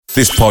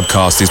This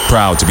podcast is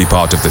proud to be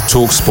part of the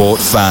TalkSport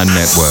Fan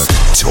Network.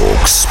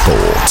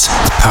 TalkSport.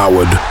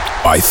 Powered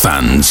by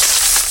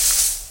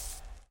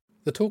fans.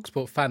 The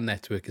TalkSport Fan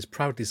Network is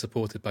proudly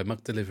supported by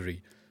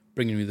McDelivery,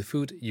 bringing you the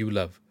food you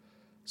love.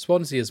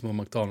 Swansea has more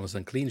McDonald's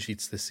than clean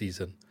sheets this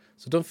season,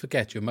 so don't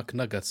forget your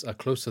McNuggets are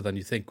closer than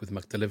you think with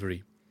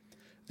McDelivery.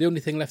 The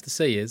only thing left to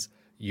say is,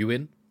 you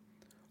in?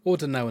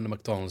 Order now in the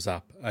McDonald's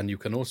app, and you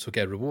can also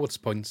get rewards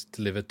points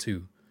delivered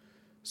too.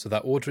 So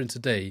that ordering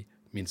today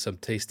means some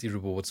tasty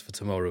rewards for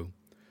tomorrow.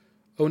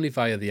 Only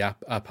via the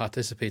app at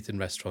participating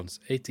restaurants.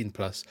 18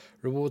 plus.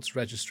 Rewards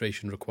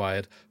registration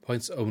required.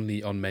 Points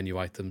only on menu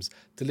items.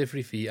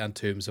 Delivery fee and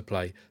terms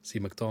apply. See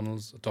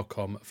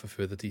mcdonalds.com for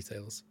further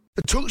details.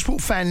 The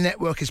TalkSport Fan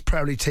Network is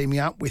proudly teaming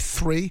up with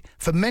 3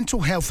 for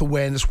Mental Health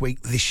Awareness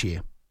Week this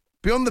year.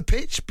 Beyond the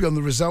pitch, beyond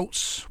the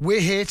results,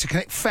 we're here to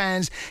connect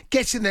fans,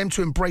 getting them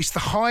to embrace the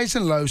highs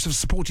and lows of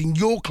supporting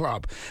your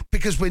club,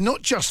 because we're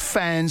not just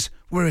fans,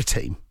 we're a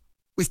team.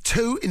 With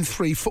 2 in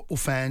 3 football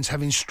fans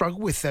having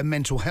struggled with their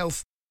mental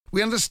health,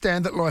 we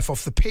understand that life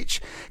off the pitch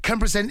can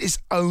present its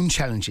own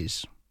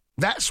challenges.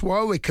 That's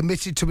why we're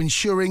committed to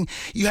ensuring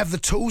you have the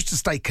tools to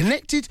stay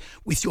connected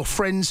with your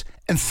friends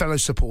and fellow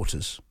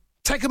supporters.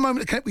 Take a moment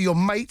to connect with your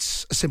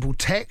mates. A simple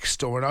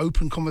text or an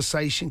open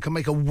conversation can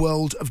make a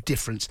world of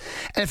difference.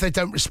 And if they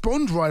don't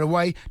respond right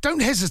away,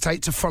 don't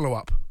hesitate to follow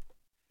up.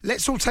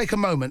 Let's all take a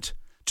moment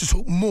to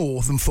talk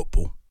more than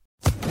football.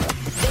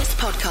 This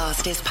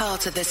podcast is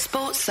part of the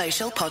Sports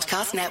Social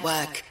Podcast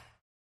Network.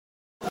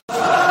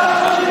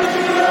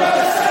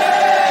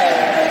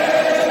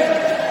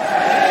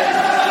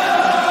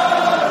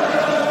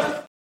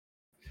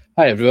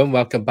 Hi everyone,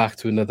 welcome back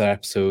to another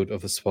episode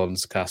of the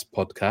Swans Cast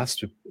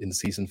podcast in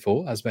season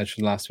 4, as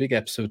mentioned last week,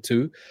 episode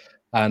 2.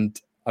 And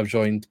I'm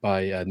joined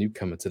by a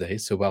newcomer today,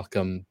 so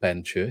welcome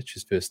Ben Church,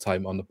 his first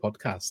time on the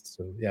podcast.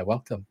 So yeah,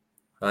 welcome.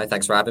 Hi,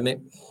 thanks for having me.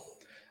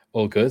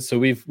 All good. So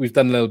we've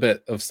done a little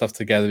bit of stuff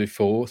together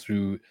before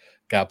through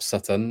Gab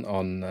Sutton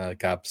on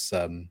Gab's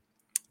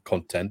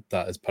content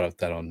that is put out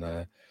there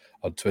on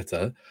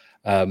Twitter.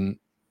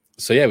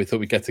 So yeah, we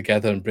thought we'd get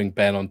together and bring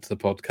Ben onto the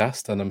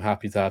podcast, and I'm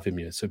happy to have him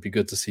here. So it'd be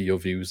good to see your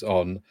views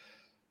on,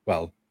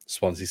 well,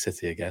 Swansea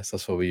City, I guess.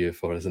 That's what we're here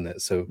for, isn't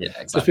it? So yeah,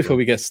 exactly. Just before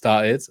we get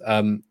started,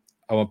 I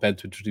want Ben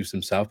to introduce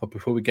himself. But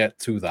before we get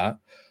to that,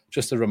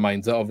 just a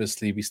reminder,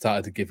 obviously, we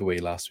started a giveaway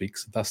last week,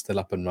 so that's still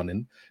up and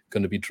running.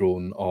 Going to be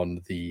drawn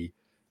on the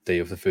day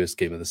of the first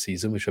game of the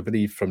season, which I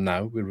believe from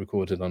now, we're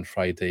recording on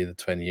Friday, the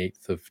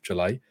 28th of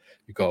July.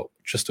 You've got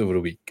just over a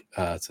week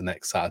to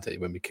next Saturday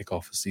when we kick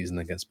off the season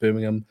against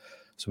Birmingham.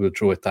 So we'll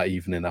draw it that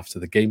evening after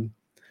the game.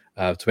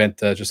 To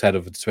enter, just head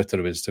over to Twitter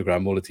or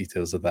Instagram. All the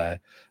details are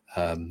there.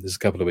 There's a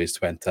couple of ways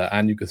to enter,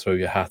 and you can throw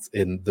your hat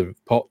in the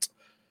pot.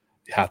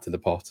 Your hat in the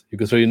pot. You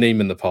can throw your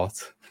name in the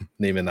pot,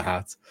 name in the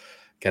hat.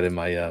 Getting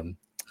my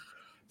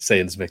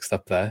sayings mixed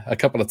up there. A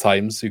couple of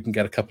times, you can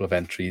get a couple of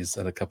entries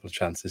and a couple of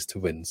chances to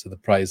win. So the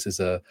prize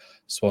is a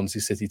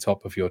Swansea City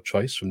top of your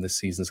choice from this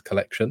season's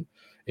collection.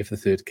 If the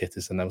third kit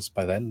is announced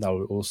by then, that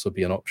will also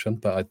be an option,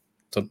 but I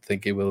don't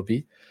think it will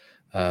be.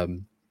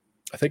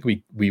 I think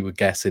we were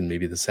guessing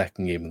maybe the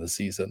second game of the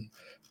season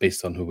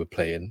based on who we're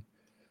playing.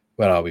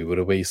 Where are we? We're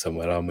away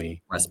somewhere, aren't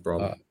we? West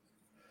Brom.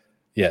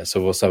 Yeah,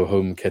 so also our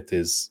home kit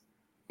is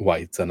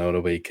white and our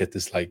away kit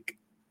is like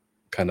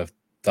kind of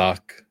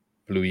dark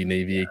bluey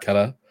navy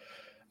colour,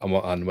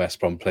 and West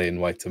Brom playing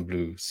white and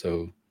blue.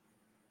 So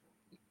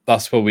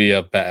that's what we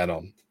are betting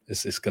on.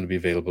 It's going to be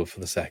available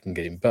for the second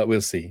game, but we'll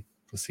see.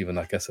 We'll see when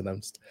that gets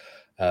announced.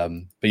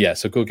 But yeah,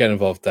 so go get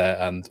involved there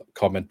and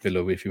comment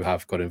below if you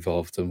have got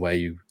involved and where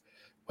you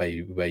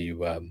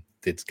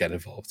did get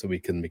involved, so we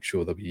can make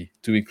sure that we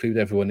do include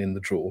everyone in the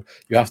draw.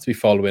 You have to be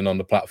following on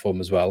the platform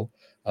as well,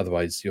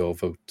 otherwise your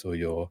vote or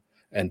your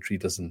entry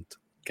doesn't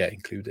get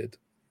included.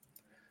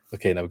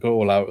 Okay, now we've got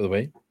all out of the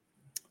way.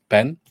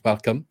 Ben,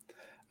 welcome.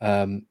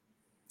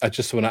 I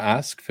just want to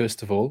ask,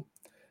 first of all,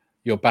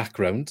 your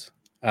background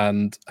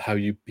and how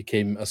you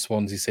became a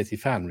Swansea City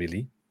fan,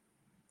 really.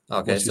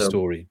 Okay, what's your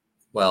story?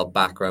 Well,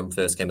 background,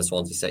 first came a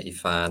Swansea City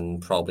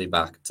fan, probably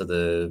back to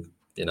the,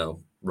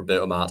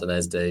 Roberto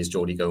Martinez days,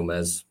 Jordi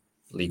Gomez,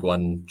 League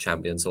One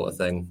champion sort of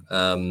thing.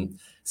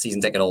 Season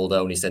ticket holder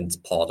only since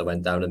Potter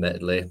went down,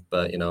 admittedly,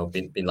 but,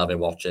 been loving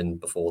watching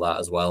before that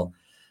as well.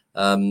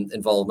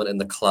 Involvement in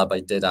the club,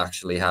 I did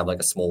actually have like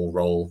a small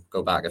role,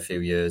 go back a few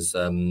years.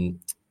 I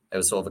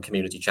was sort of a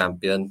community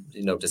champion.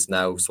 You notice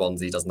now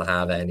Swansea doesn't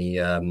have any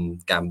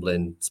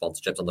gambling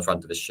sponsorships on the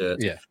front of his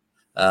shirt. Yeah.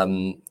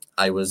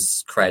 I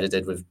was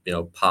credited with,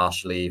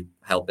 partially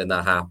helping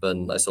that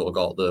happen. I sort of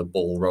got the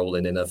ball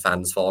rolling in a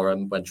fans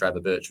forum when Trevor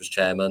Birch was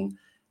chairman.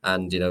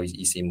 And,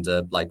 he seemed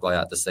to like what I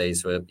had to say.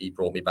 So he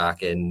brought me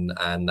back in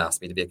and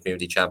asked me to be a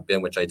community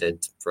champion, which I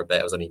did for a bit.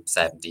 I was only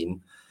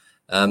 17.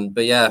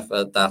 But yeah,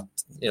 that,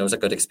 it was a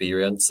good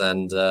experience.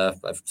 And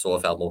I've sort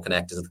of felt more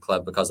connected to the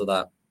club because of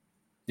that.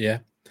 Yeah,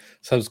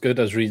 sounds good.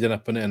 I was reading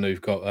up on it. I know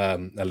you've got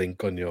a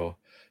link on your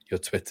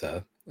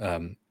Twitter.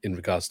 In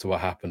regards to what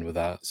happened with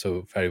that.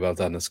 So very well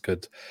done. That's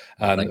good.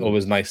 And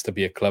always nice to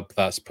be a club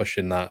that's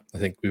pushing that. I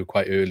think we were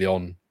quite early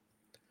on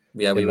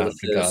Yeah, we in were that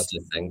the regard. first,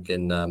 I think,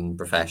 in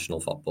professional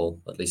football,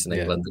 at least in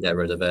Yeah. England, to get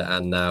rid of it.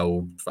 And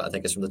now I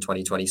think it's from the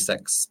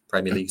 2026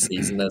 Premier League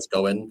season that's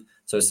going.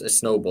 So it's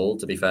snowballed,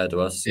 to be fair to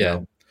us, you Yeah.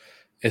 know.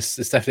 It's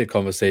definitely a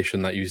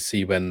conversation that you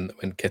see when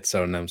kits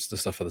are announced and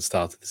stuff at the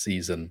start of the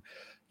season.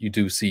 You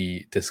do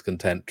see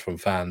discontent from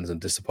fans and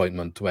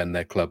disappointment when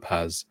their club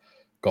has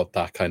got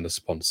that kind of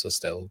sponsor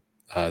still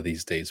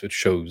these days, which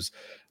shows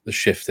the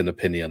shift in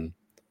opinion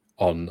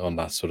on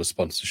that sort of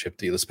sponsorship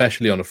deal,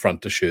 especially on a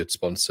front of shirt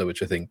sponsor,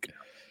 which I think,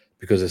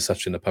 because it's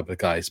such in the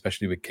public eye,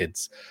 especially with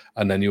kids.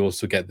 And then you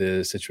also get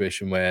the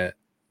situation where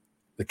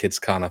the kids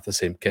can't have the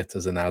same kit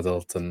as an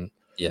adult, and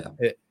Yeah.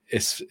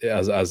 it's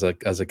as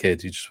a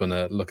kid, you just want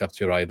to look up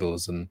to your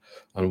idols and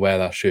wear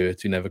that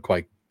shirt. You never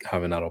quite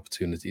having that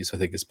opportunity, so I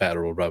think it's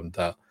better all round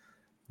that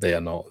they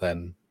are not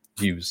then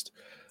used.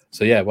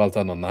 So yeah, well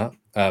done on that.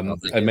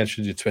 Thank I you.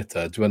 mentioned your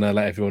Twitter. Do you want to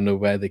let everyone know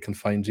where they can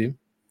find you?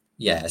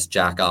 Yeah, it's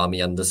Jack Army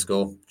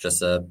 _,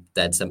 just a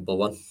dead simple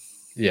one.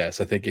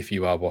 Yes, I think if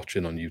you are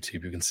watching on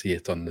YouTube, you can see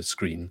it on the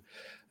screen.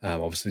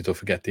 Obviously, don't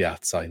forget the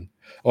 @ sign.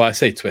 Oh, I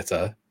say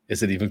Twitter.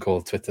 Is it even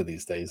called Twitter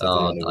these days? I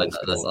don't even know what it's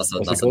called. What's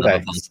it That's called?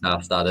 another X?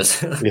 podcast, that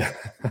is.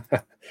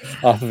 Yeah.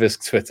 Half of it's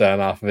Twitter and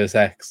half of it's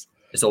X.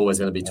 It's always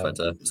going to be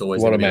Twitter. It's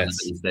always What going a to be mess.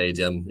 Liberty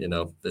Stadium. You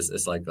know,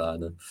 it's like that.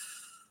 Isn't it?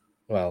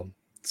 Well,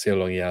 see how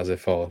long he has it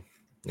for.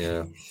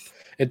 Yeah.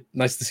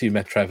 Nice to see you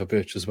met Trevor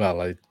Birch as well.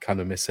 I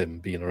kind of miss him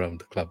being around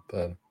the club.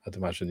 I'd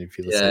imagine you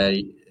feel the Yeah,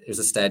 same. it was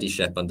a steady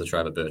ship under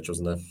Trevor Birch,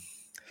 wasn't it?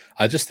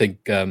 I just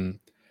think,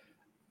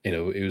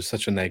 it was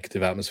such a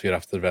negative atmosphere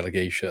after the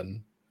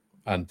relegation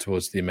and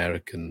towards the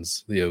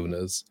Americans, the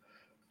owners.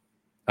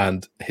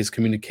 And his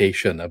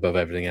communication above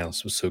everything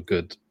else was so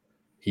good.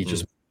 He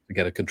just wanted to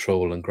get a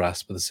control and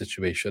grasp of the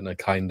situation and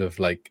kind of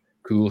like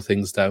cool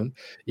things down.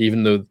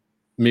 Even though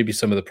maybe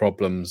some of the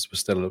problems were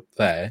still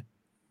there,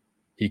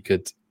 he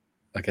could,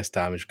 I guess,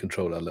 damage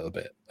control a little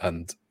bit.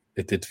 And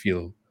it did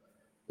feel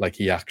like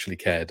he actually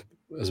cared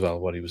as well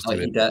what he was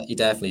doing. He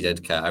definitely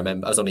did care. I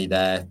remember I was only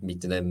there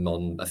meeting him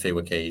on a few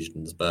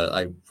occasions, but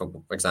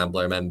for example,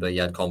 I remember he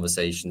had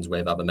conversations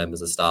with other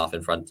members of staff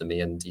in front of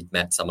me, and he'd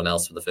met someone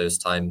else for the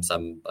first time.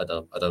 I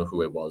don't know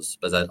who it was,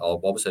 but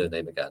what was her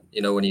name again?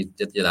 You know, when you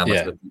did that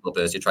much of a people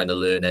person, you're trying to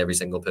learn every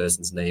single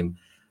person's name.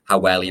 How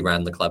well he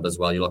ran the club as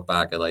well. You look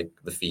back at like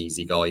the fees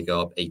he got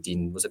up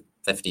 15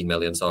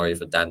 million, sorry,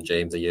 for Dan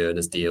James a year in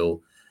his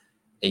deal.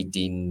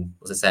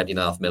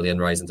 17.5 million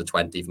rising to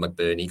 20 for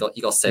McBurney.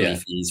 He got silly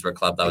fees for a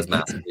club that was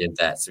massively in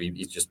debt. So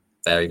he's just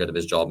very good at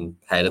his job and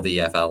head of the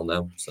EFL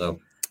now. So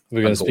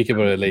we're going to speak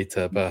about it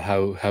later, but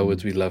how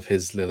would we love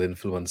his little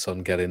influence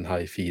on getting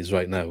high fees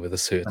right now with a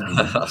certain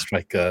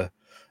striker,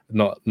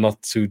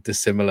 not too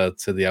dissimilar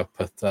to the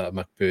output that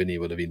McBurney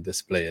would have been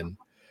displaying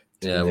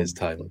in his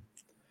time.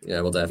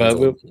 Yeah, we'll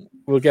definitely. But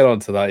we'll get on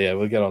to that. Yeah,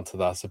 we'll get on to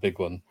that. It's a big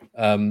one.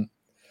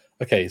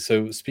 Okay,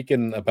 so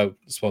speaking about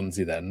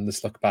Swansea then,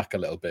 let's look back a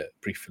little bit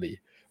briefly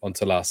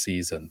onto last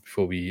season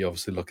before we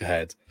obviously look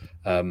ahead.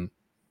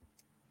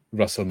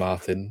 Russell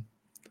Martin,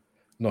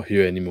 not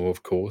here anymore,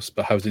 of course,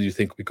 but how did you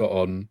think we got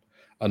on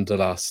under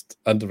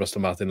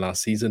Russell Martin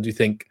last season? Do you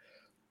think,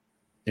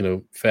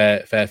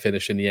 fair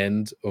finish in the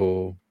end,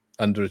 or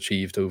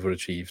underachieved,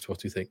 overachieved? What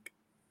do you think?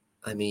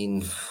 I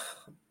mean,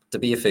 to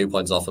be a few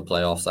points off the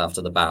playoffs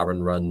after the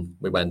barren run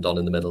we went on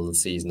in the middle of the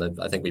season,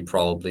 I think we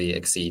probably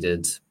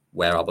exceeded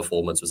where our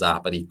performance was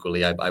at, but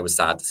equally I was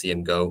sad to see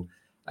him go.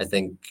 I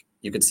think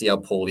you could see how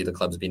poorly the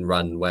club's been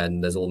run when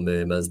there's all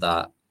murmurs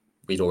that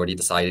we'd already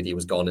decided he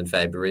was gone in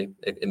February.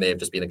 It may have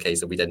just been a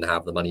case of we didn't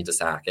have the money to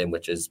sack him,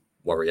 which is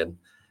worrying.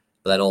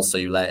 But then also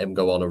you let him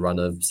go on a run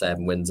of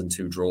 7 wins and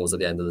 2 draws at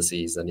the end of the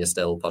season, and you're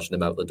still pushing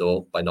him out the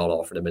door by not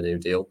offering him a new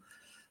deal.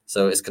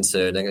 So it's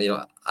concerning.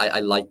 I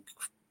like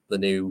the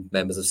new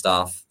members of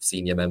staff,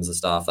 senior members of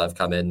staff that have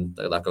come in.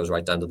 That goes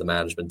right down to the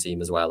management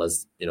team as well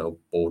as,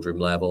 boardroom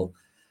level.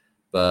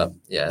 But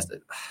yeah,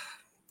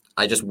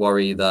 I just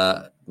worry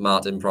that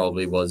Martin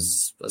probably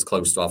was as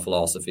close to our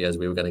philosophy as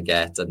we were going to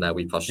get, and now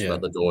we push him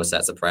out the door,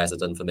 sets a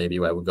precedent for maybe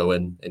where we're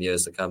going in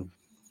years to come.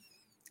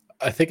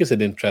 I think it's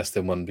an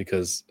interesting one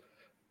because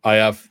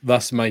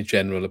that's my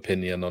general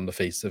opinion on the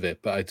face of it,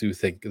 but I do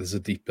think there's a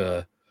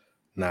deeper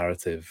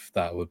narrative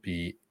that it would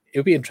be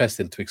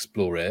interesting to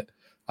explore it.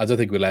 I don't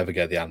think we'll ever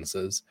get the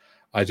answers.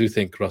 I do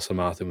think Russell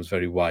Martin was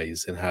very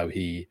wise in how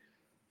he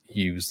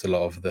used a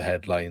lot of the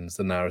headlines,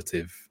 the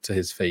narrative to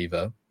his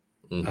favour.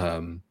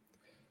 I'm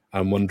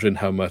wondering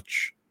how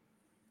much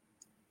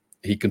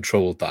he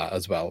controlled that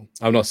as well.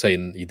 I'm not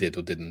saying he did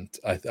or didn't.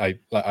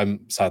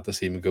 I'm sad to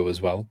see him go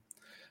as well.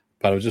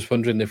 But I was just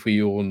wondering if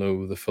we all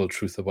know the full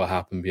truth of what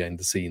happened behind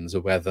the scenes,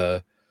 or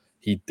whether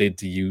he did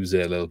use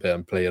it a little bit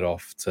and play it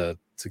off to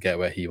get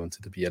where he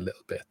wanted to be a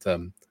little bit.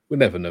 We'll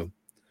never know.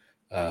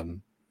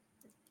 And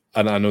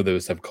I know there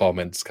was some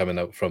comments coming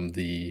out from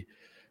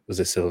was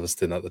it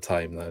Silverstone at the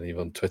time, and he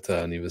was on Twitter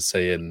and he was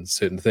saying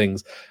certain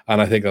things, and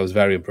I think that was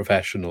very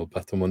unprofessional.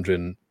 But I'm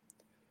wondering,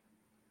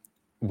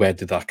 where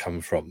did that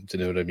come from? Do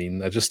you know what I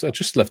mean? I just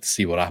love to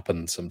see what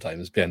happens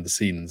sometimes behind the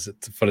scenes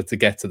for it to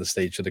get to the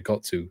stage that it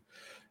got to.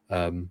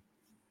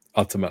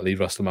 ultimately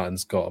Russell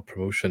Martin's got a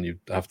promotion, you'd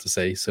have to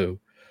say, so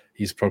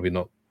he's probably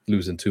not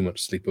losing too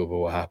much sleep over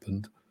what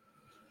happened.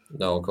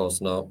 No, of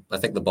course not. I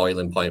think the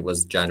boiling point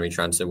was January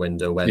transfer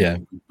window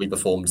when we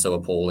performed so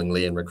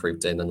appallingly in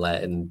recruiting and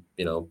letting,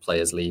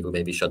 players leave who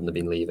maybe shouldn't have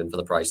been leaving for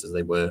the prices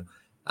they were.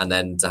 And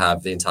then to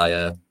have the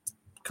entire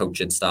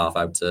coaching staff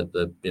out to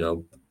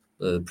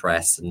the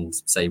press and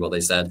say what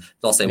they said.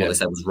 Not saying what they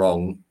said was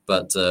wrong,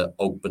 but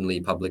openly,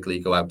 publicly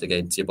go out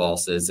against your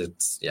bosses.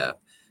 It's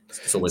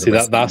always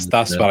that's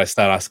where I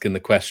start asking the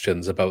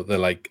questions about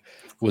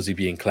was he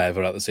being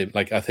clever at the same?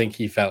 I think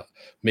he felt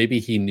maybe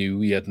he knew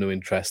he had no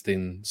interest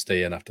in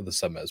staying after the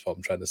summer, is what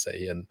I'm trying to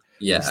say, and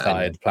he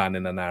started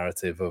planning a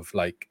narrative of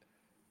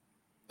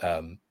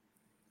I'm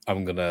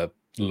gonna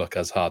look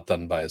as hard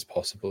done by as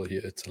possible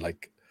here to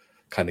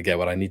kind of get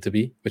what I need to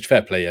be. Which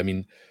fair play. I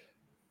mean,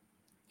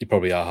 you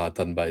probably are hard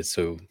done by.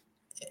 So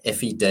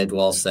if he did,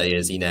 what I'll say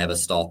is he never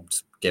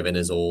stopped giving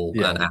his all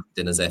and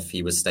acting as if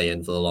he was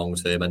staying for the long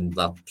term, and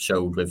that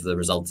showed with the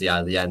results he had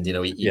at the end.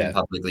 He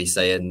publicly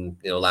saying,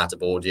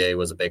 Latibordier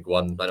was a big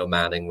one. I know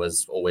Manning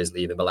was always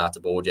leaving, but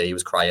Latibordier, he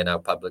was crying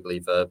out publicly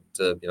to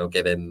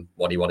give him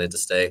what he wanted to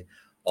stay.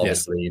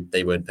 Obviously,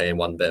 they weren't paying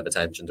one bit of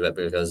attention to it,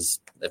 because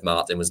if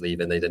Martin was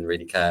leaving, they didn't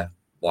really care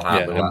what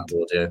happened with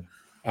Latibordier.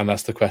 And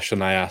that's the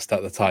question I asked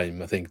at the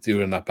time. I think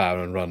during that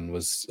Barron run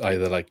was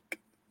either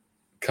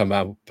come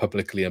out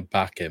publicly and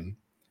back him,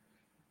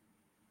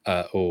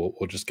 or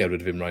just get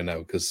rid of him right now,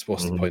 because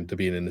what's the point of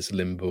being in this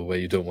limbo where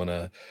you don't want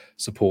to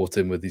support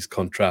him with these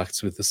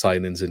contracts, with the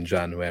signings in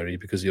January,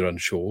 because you're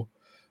unsure.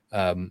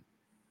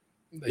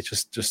 It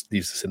just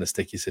leaves us in a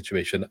sticky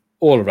situation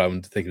all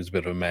around. I think it was a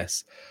bit of a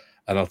mess,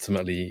 and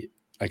ultimately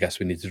I guess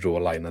we need to draw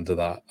a line under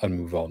that and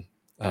move on.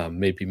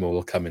 Maybe more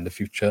will come in the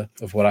future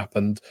of what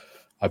happened.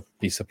 I'd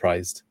be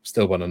surprised.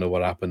 Still want to know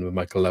what happened with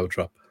Michael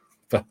Laudrup.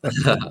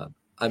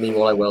 I mean,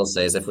 what I will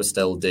say is if we're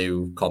still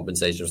due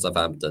compensation for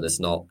Southampton, it's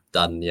not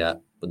done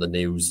yet with the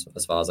news,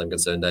 as far as I'm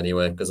concerned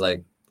anyway, because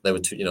there were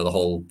two, the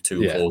whole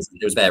two clause.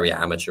 It was very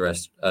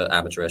amateurish,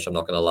 I'm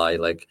not going to lie,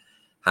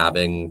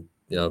 having,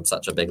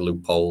 such a big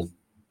loophole.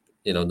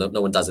 No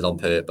one does it on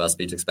purpose,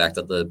 but you'd expect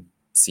at the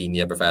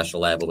senior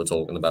professional level we're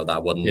talking about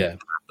that wouldn't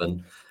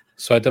happen.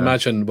 So I'd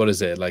imagine, what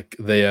is it,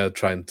 they are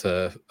trying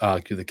to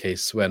argue the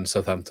case when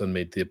Southampton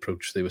made the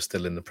approach, they were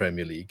still in the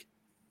Premier League.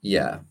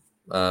 Yeah.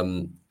 I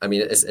mean,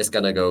 it's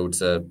going to go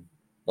to,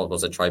 what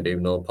was it,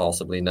 tribunal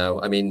possibly now.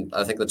 I mean,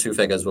 I think the two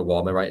figures were,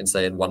 what am I right in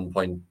saying,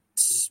 1.25,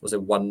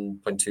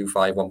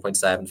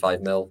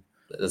 1.75 mil?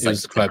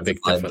 There's quite a big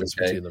difference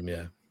between them,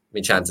 yeah. I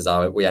mean, chances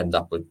are we end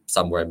up with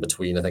somewhere in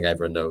between. I think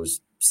everyone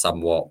knows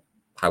somewhat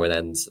how it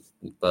ends.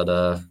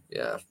 But,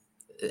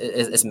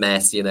 it's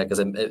messy, because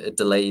it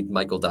delayed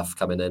Michael Duff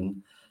coming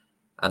in.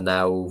 And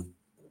now,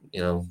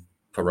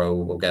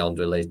 Piroe, we'll get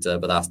onto it later,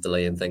 but that's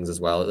delaying things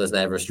as well. There's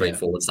never a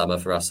straightforward summer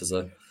for us, is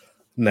there?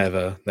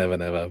 Never.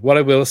 What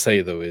I will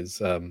say, though,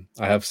 is I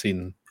have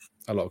seen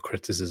a lot of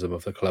criticism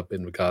of the club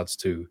in regards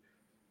to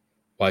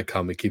why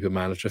can't we keep a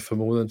manager for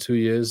more than 2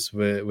 years?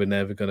 We're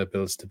never going to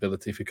build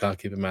stability if we can't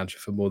keep a manager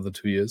for more than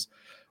 2 years.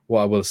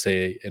 What I will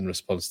say in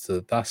response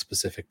to that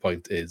specific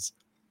point is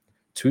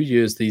 2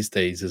 years these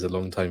days is a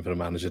long time for a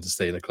manager to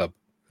stay in a club.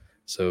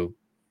 So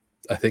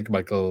I think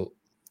I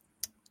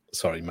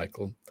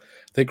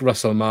think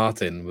Russell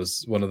Martin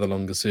was one of the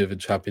longest serving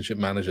championship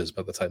managers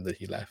by the time that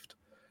he left.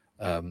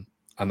 And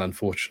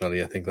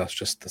unfortunately, I think that's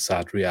just the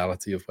sad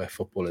reality of where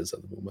football is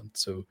at the moment.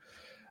 So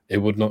it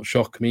would not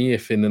shock me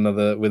if within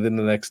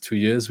the next 2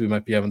 years, we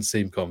might be having the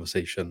same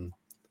conversation,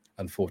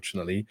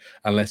 unfortunately,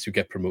 unless you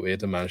get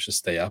promoted and manage to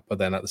stay up. But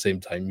then at the same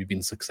time, you've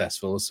been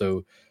successful.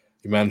 So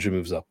your manager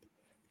moves up,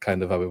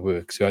 kind of how it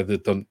works. You either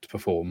don't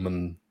perform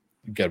and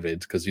get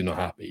rid because you're not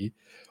happy,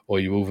 or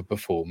you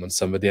overperform and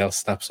somebody else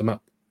snaps them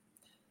up.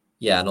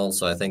 Yeah, and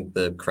also I think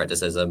the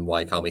criticism,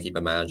 why can't we keep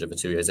a manager for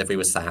 2 years? If we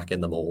were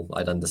sacking them all,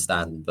 I'd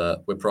understand.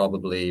 But we're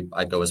probably,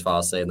 I'd go as far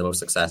as saying, the most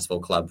successful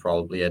club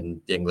probably in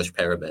the English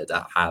pyramid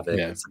at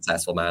having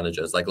successful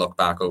managers. Look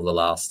back over the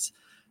last,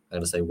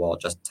 I'm going to say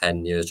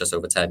just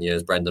over 10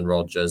 years. Brendan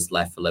Rodgers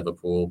left for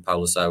Liverpool.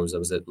 Paulo Sousa,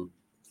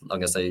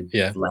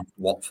 left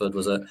Watford,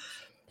 was it?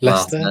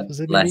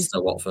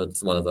 Leicester, Watford,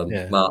 one of them.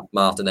 Yeah.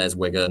 Martinez,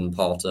 Wigan,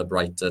 Potter,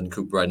 Brighton,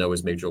 Cooper, I know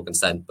is mutual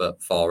consent,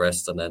 but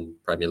Forest, and then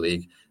Premier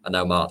League, and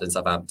now Martin,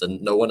 Southampton.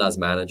 No one has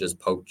managers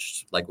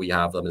poached like we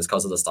have them. It's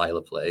because of the style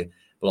of play,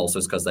 but also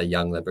it's because they're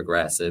young, they're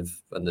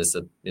progressive, and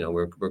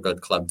we're a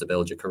good club to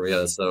build your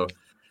career. So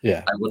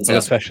I wouldn't say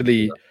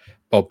especially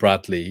Bob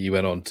Bradley. He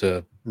went on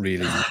to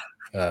really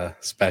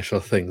special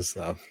things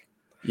now.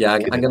 Yeah,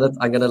 I'm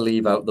gonna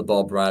leave out the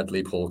Bob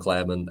Bradley, Paul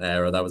Clement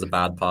era. That was a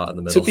bad part in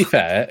the middle. To be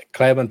fair,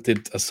 Clement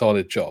did a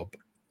solid job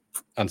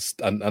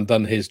and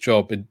done his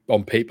job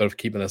on paper of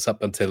keeping us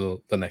up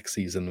until the next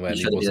season when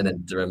he should have been an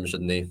interim,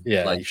 shouldn't he?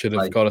 Yeah, he should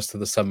have got us to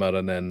the summer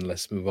and then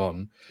let's move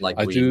on.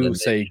 I do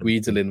say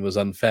Guidolin was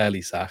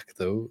unfairly sacked,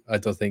 though. I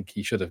don't think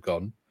he should have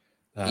gone.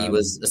 He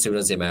was, as soon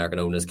as the American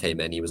owners came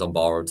in, he was on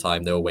borrowed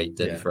time. They were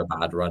waiting for a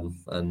bad run,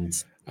 and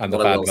the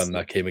bad run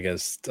that came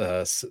against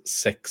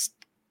 6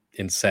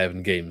 in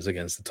 7 games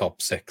against the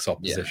top 6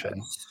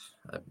 opposition.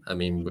 Yeah. I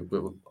mean,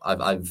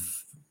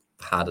 I've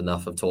had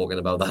enough of talking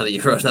about that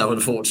era now,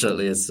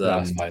 unfortunately.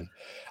 That's fine.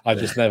 I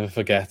just never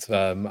forget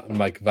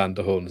Mike van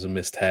der Hoorn's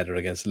missed header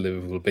against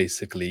Liverpool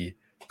basically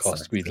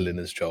cost Guidelin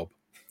his job.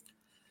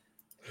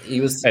 He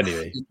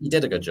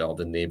did a good job,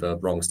 didn't he?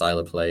 But wrong style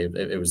of play.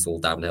 It was all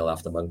downhill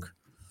after Monk.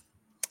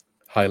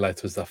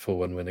 Highlight was that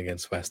 4-1 win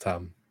against West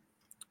Ham.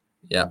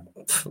 Yeah.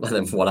 And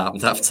then what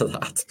happened after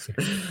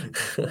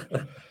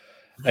that?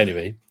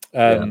 Anyway,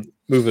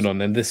 moving on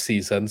then this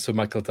season. So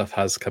Michael Duff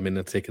has come in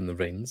and taken the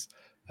reins.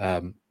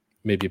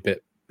 Maybe a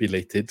bit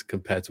belated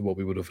compared to what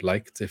we would have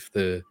liked if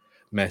the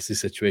messy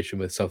situation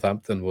with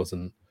Southampton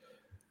wasn't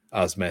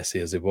as messy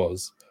as it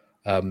was.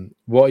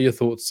 What are your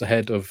thoughts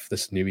ahead of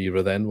this new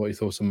era then? What are your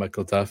thoughts on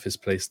Michael Duff, his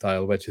play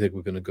style? Where do you think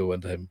we're going to go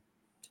under him?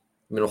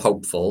 I mean, I'm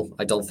hopeful.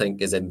 I don't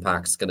think his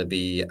impact's going to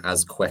be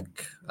as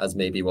quick as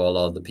maybe what a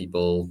lot of the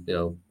people,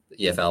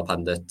 EFL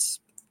pundits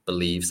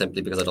believe,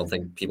 simply because I don't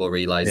think people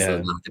realise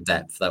the lack of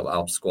depth that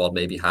our squad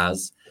maybe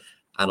has.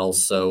 And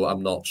also,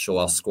 I'm not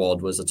sure our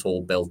squad was at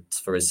all built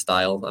for his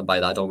style. And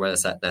by that, I don't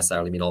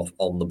necessarily mean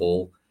on the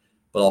ball.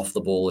 But off the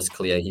ball, it's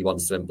clear he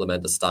wants to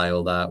implement a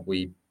style that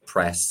we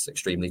press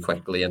extremely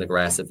quickly and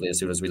aggressively as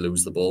soon as we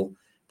lose the ball.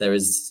 I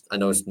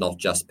know it's not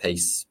just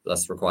pace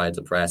that's required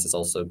to press, it's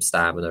also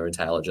stamina,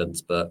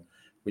 intelligence, but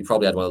we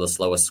probably had one of the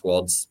slowest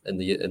squads in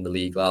the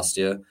league last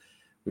year.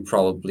 We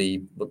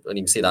probably, and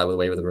you can see that with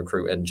the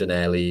recruiting,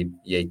 Janelli,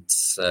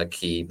 Yates,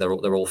 Key, they're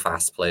all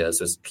fast players,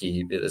 so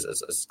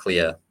it's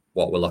clear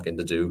what we're looking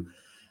to do.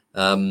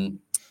 And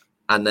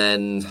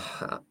then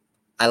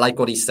I like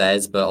what he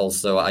says, but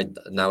also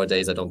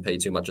nowadays I don't pay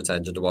too much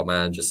attention to what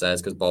manager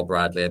says, because Bob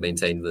Bradley, I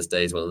maintain to this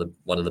day, is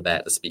one of the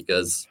better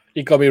speakers.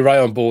 He got me right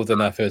on board in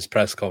that first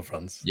press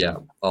conference. Yeah,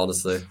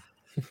 honestly.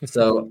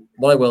 So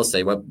what I will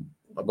say, I know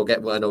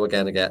we're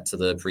going to get to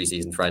the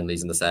preseason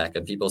friendlies in a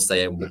second. People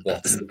saying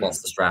what's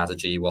the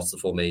strategy, what's the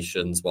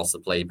formations, what's the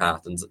play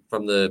patterns.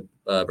 From the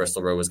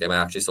Bristol Rovers game, I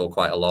actually saw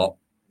quite a lot.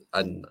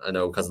 And I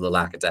know because of the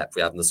lack of depth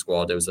we have in the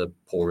squad, it was a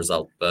poor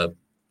result, but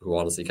who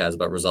honestly cares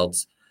about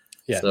results?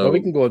 Yeah, so, well, we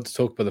can go on to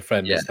talk about the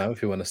friendlies now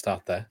if you want to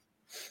start there.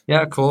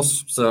 Yeah, of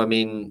course. So, I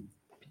mean,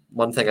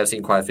 one thing I've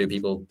seen quite a few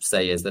people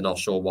say is they're not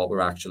sure what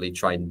we're actually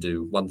trying to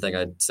do. One thing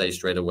I'd say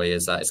straight away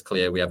is that it's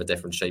clear we have a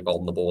different shape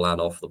on the ball and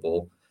off the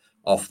ball.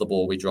 Off the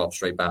ball, we drop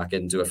straight back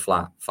into a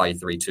flat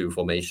 5-3-2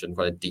 formation,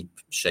 quite a deep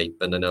shape.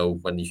 And I know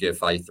when you hear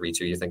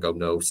 5-3-2, you think, oh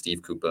no,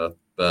 Steve Cooper.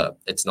 But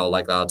it's not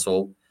like that at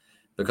all.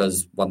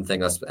 Because one thing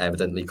that's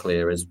evidently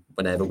clear is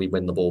whenever we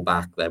win the ball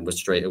back, then we're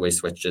straight away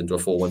switched into a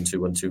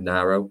 4-1-2-1-2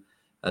 narrow.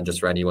 And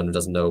just for anyone who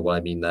doesn't know what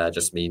I mean there,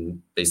 just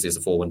mean basically it's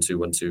a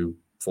 4-1-2-1-2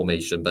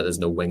 formation, but there's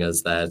no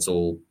wingers there. It's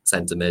all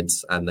centre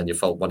mids. And then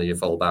one of your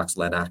full-backs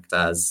will then act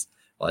as,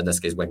 well, in this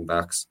case,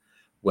 wing-backs,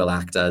 will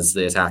act as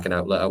the attacking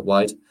outlet out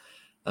wide.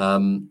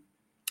 And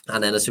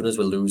then as soon as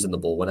we're losing the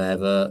ball,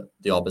 whenever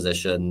the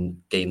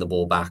opposition gain the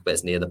ball back, but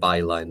it's near the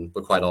byline,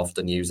 we're quite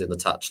often using the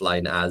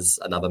touchline as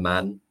another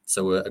man.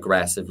 So we're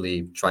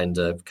aggressively trying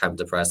to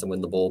counter press and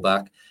win the ball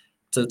back.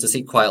 To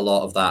see quite a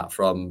lot of that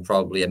from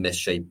probably a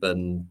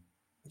misshapen,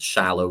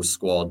 shallow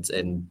squad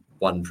in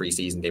one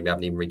pre-season game. We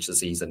haven't even reached the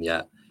season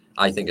yet.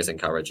 I think it's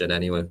encouraging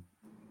anyway.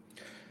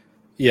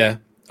 Yeah,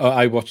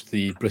 I watched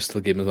the Bristol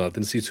game as well. I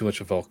didn't see too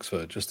much of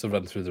Oxford, just to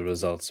run through the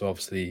results. So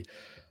obviously,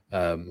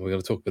 we're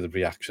going to talk about the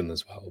reaction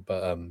as well.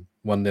 But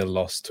 1-0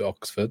 loss to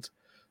Oxford.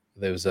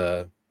 There was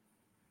a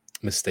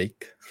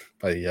mistake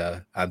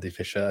by Andy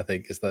Fisher, I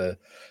think, is the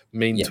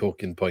main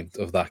talking point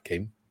of that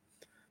game.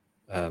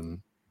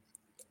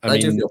 I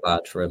do feel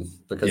bad for him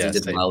because he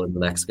did well in the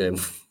next game.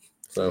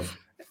 So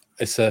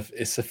it's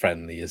a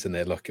friendly, isn't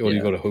it? Look, all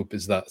you've got to hope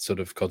is that sort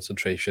of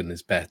concentration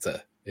is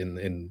better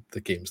in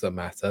the games that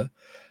matter.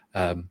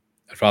 I'd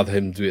rather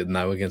him do it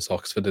now against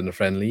Oxford in a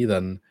friendly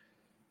than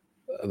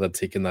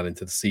taking that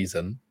into the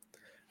season.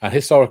 And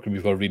historically,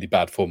 we've got a really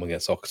bad form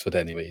against Oxford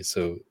anyway.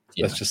 So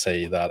let's just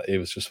say that it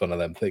was just one of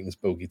them things,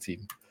 bogey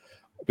team.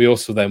 We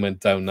also then went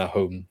down at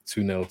home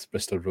 2-0 to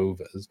Bristol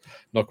Rovers.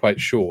 Not quite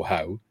sure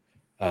how.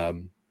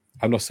 I'm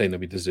not saying that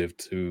we deserved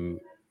to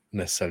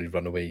necessarily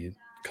run away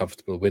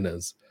comfortable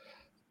winners,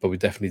 but we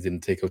definitely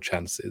didn't take our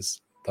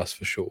chances. That's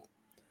for sure.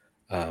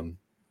 But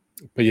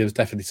there's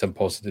definitely some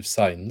positive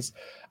signs.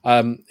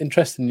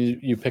 Interesting,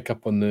 you pick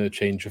up on the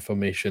change of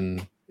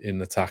formation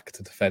in attack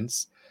to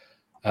defence.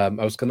 I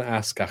was going to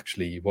ask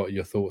actually what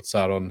your thoughts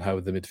are on how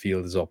the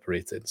midfield is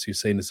operated. So you're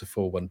saying it's a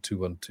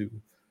 4-1-2-1-2.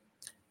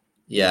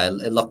 Yeah,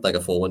 it looked like a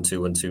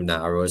 4-1-2-1-2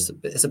 narrow. It's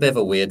a bit of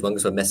a weird one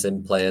because we're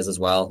missing players as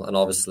well. And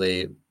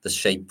obviously the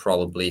shape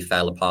probably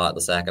fell apart in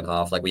the second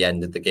half. Like we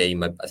ended the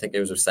game, I think it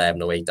was with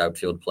 7 or 8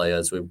 outfield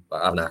players who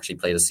haven't actually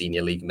played a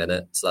senior league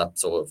minute. So that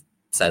sort of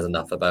says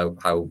enough about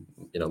how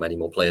many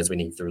more players we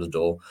need through the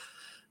door.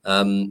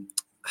 I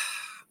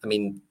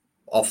mean,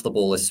 off the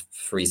ball is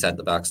 3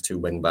 centre-backs, 2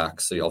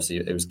 wing-backs. So obviously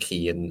it was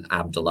Key and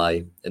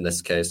Abdullahi in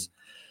this case.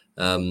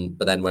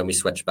 But then when we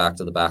switched back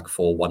to the back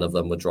 4, one of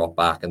them would drop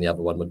back and the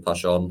other one would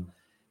push on.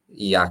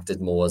 He acted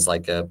more as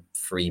like a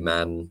free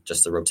man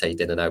just to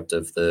rotate in and out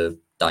of the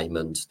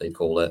diamond, they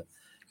call it.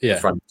 Yeah.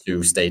 The front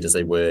two stayed as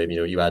they were. You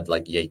know, you had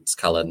like Yates,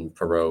 Cullen,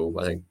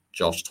 Piroe. I think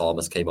Josh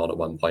Thomas came on at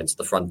one point. So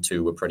the front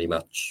two were pretty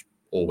much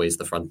always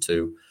the front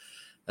two.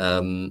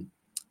 And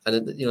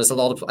there's a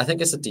lot of. I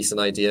think it's a decent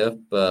idea,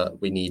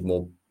 but we need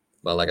more.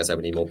 Well, like I said,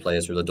 we need more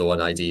players through the door,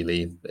 and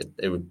ideally,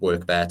 it would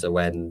work better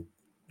when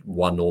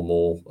one or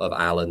more of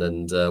Allen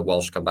and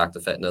Walsh come back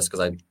to fitness, because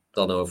I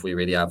don't know if we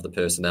really have the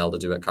personnel to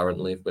do it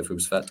currently with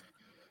who's fit.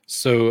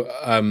 So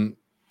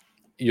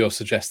you're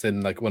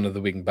suggesting like one of the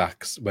wing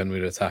backs when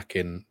we're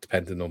attacking,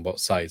 depending on what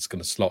side, is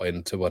going to slot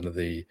into one of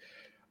the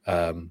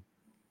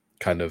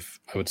kind of,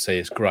 I would say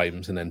it's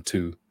Grimes and then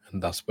two,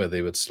 and that's where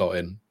they would slot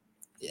in.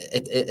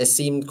 It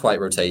seemed quite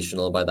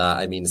rotational by that.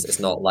 I mean, it's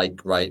not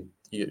like, right,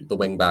 the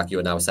wing back, you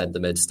are now centre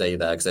mid, stay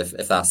there. Because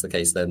if that's the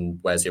case, then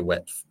where's your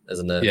width,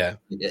 isn't it? Yeah.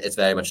 It's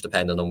very much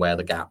dependent on where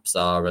the gaps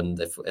are and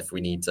if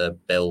we need to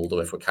build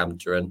or if we're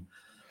countering.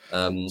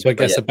 So I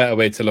guess a better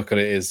way to look at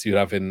it is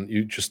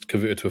you just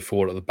convert it to a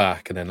 4 at the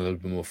back and then a little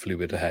bit more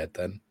fluid ahead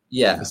then.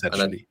 Yeah,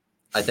 essentially.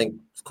 I think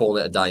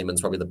calling it a diamond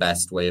is probably the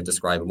best way of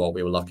describing what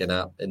we were looking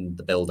at in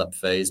the build-up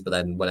phase. But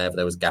then whenever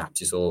there was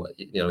gaps, you saw,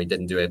 he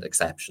didn't do it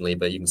exceptionally,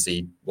 but you can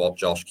see what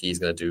Josh Key's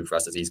going to do for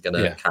us is he's going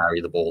to carry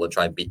the ball and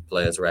try and beat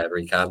players wherever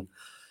he can.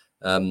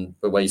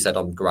 But what you said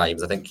on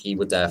Grimes, I think he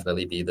would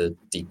definitely be the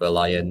deeper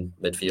lying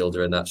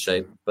midfielder in that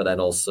shape. But then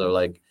also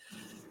like,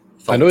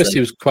 I noticed he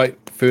was quite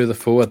further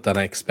forward than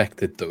I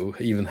expected, though.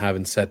 Even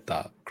having said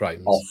that,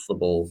 Grimes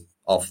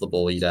off the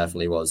ball, he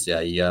definitely was.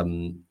 Yeah,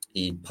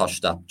 he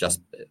pushed up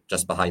just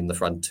behind the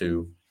front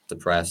two to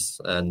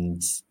press,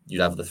 and you'd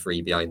have the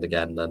 3 behind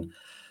again. Then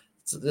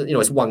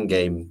it's one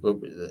game.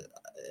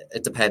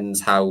 It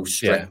depends how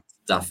strict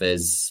stuff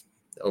is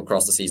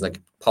across the season.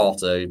 Like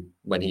Potter,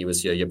 when he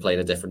was here, you're playing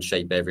a different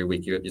shape every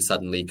week. You're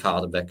suddenly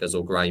Carter Vickers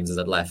or Grimes is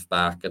at left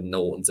back and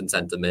Norton's in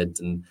centre mid,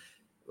 and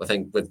I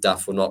think with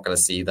Duff, we're not going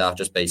to see that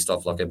just based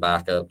off looking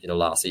back at,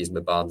 last season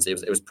with Barnsley.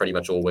 It was pretty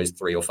much always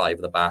 3 or 5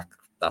 at the back.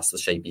 That's the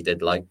shape he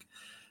did like.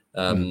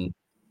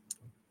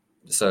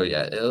 So,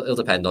 yeah, it'll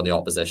depend on the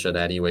opposition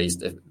anyways.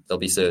 There'll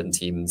be certain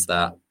teams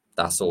that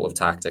sort of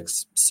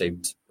tactics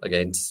suit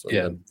against,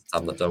 and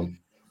some that don't.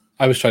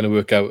 I was trying to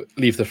work out,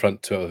 leave the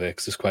front two out of it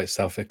because it's quite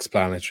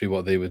self-explanatory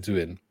what they were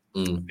doing.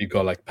 You've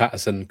got like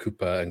Patterson,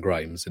 Cooper and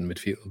Grimes in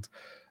midfield.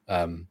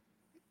 And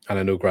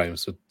I know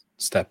Grimes would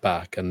step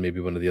back and maybe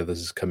one of the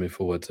others is coming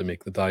forward to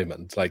make the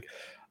diamond. Like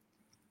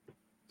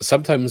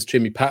sometimes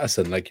Jimmy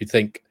Patterson, like you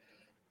think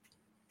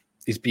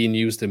he's being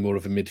used in more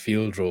of a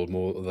midfield role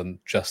more than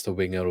just a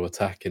winger or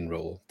attacking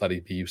role that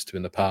he'd be used to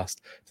in the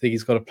past. I think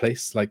he's got a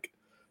place like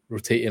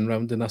rotating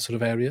around in that sort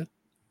of area.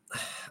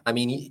 I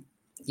mean,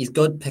 he's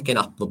good picking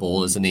up the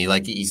ball, isn't he?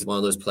 Like he's one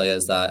of those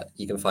players that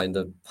you can find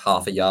a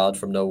half a yard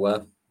from nowhere.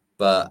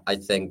 But I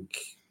think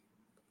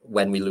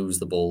when we lose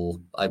the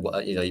ball,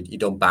 you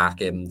don't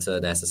back him to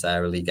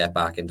necessarily get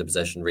back into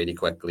position really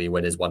quickly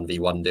when his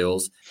 1v1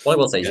 duels. What I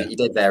will say is he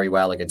did very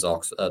well against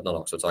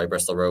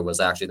Bristol Rovers.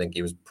 I actually think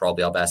he was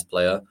probably our best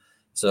player.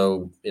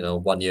 So,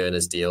 1 year in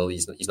his deal,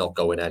 he's not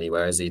going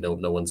anywhere, is he? No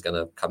one's going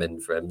to come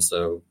in for him.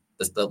 So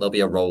there'll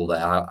be a role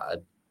there.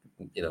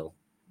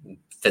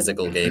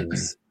 Physical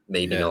games,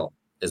 maybe not,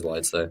 is what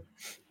I'd say.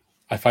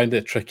 I find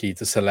it tricky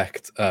to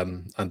select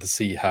and to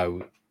see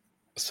how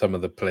some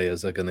of the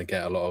players are going to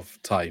get a lot of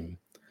time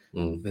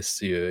this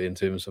year in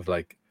terms of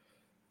like,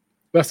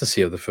 we have to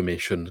see how the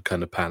formation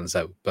kind of pans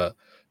out, but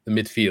the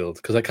midfield,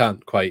 because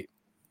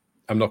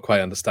I'm not quite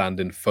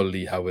understanding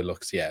fully how it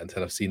looks yet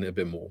until I've seen it a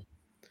bit more.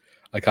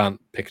 I can't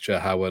picture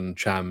how and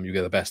Cham you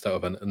get the best out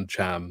of and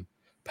Cham,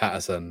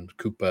 Patterson,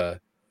 Cooper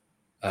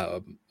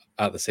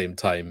at the same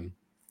time.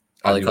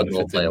 I couldn't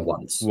all play at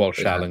once.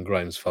 Walsh, Allen,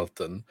 Grimes,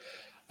 Fulton.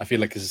 I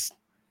feel like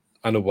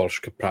I know Walsh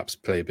could perhaps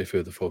play a bit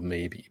further forward,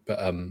 maybe, but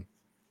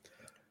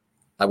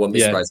I wouldn't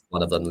be surprised if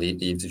one of them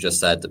leaves, you just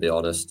said, to be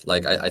honest.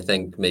 Like, I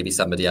think maybe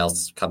somebody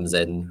else comes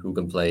in who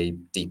can play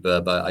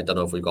deeper, but I don't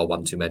know if we've got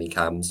one too many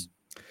cams.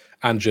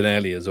 And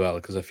Giannelli as well,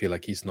 because I feel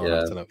like he's not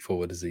acting up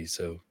forward, is he?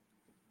 So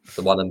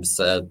the one I'm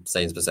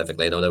saying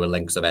specifically, I know there were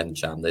links of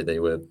Encham. They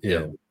were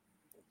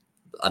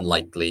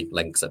unlikely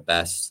links at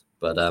best.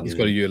 But he's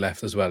got a year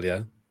left as well,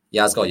 yeah?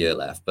 Yeah, he's got a year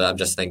left, but I'm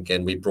just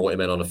thinking we brought him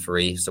in on a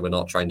free, so we're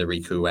not trying to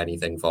recoup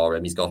anything for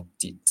him. He's got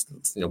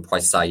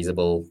quite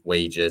sizable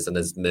wages, and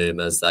there's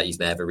murmurs that he's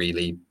never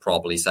really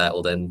properly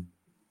settled in.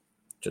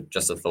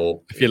 Just a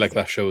thought. I feel like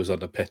that shows on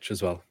the pitch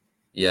as well.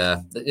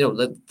 Yeah,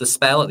 the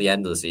spell at the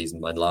end of the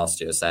season, when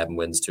last year 7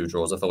 wins, 2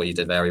 draws, I thought he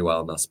did very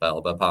well in that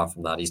spell. But apart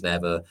from that, he's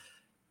never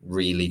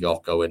really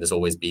got going. It's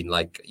always been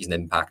like he's an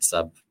impact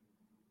sub.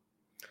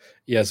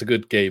 Yeah, it's a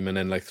good game, and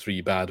then like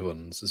 3 bad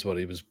ones is what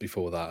he was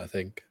before that, I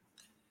think.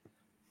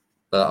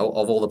 But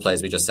of all the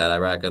players we just said, I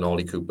reckon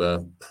Ollie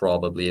Cooper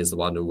probably is the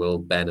one who will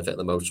benefit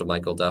the most from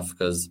Michael Duff,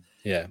 because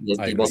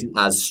he wasn't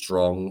as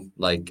strong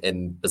like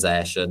in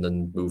possession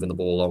and moving the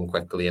ball on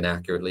quickly and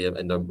accurately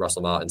in the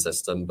Russell Martin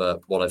system. But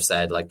what I've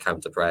said, like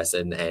counter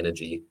pressing,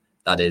 energy,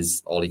 that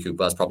is Ollie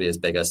Cooper. That's probably his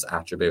biggest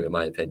attribute, in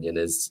my opinion,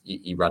 is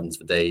he runs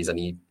for days and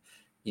he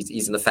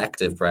he's an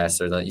effective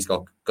presser. That he's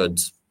got good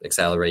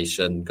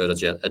acceleration, good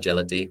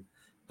agility,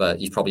 but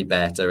he's probably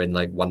better in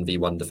like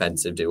 1v1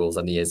 defensive duels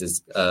than he is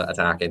his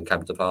attacking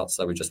counterparts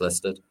that we just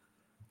listed.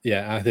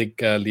 Yeah, I think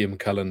Liam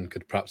Cullen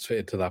could perhaps fit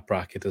into that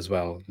bracket as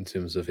well in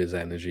terms of his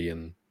energy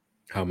and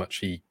how much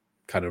he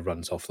kind of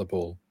runs off the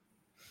ball.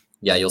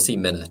 Yeah, you'll see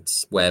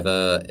minutes.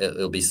 Whether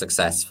it'll be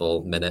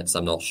successful minutes,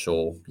 I'm not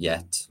sure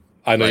yet.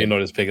 I know you're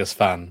not his biggest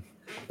fan.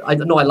 I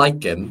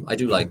like him. I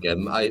do like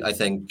him. I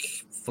think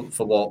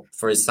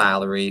for his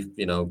salary,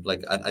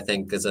 I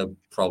think there's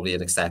probably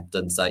an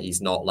acceptance that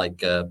he's not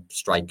like a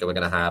striker we're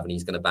going to have and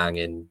he's going to bang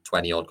in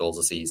 20 odd goals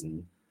a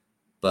season.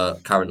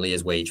 But currently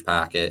his wage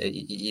packet,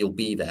 he'll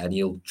be there and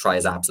he'll try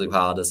his absolute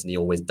hardest and he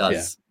always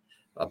does.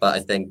 Yeah. But I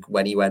think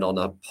when he went on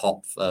a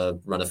hot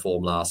run of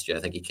form last year, I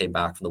think he came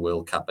back from the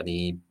World Cup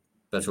and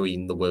after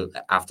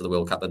the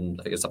World Cup and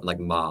I think it was something like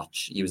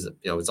March, he was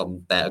was on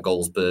better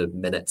goals per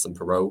minutes than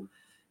Piroe.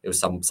 It was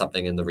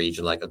something in the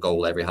region like a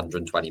goal every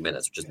 120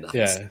 minutes, which is nuts.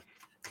 Yeah,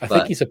 I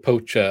think he's a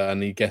poacher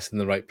and he gets in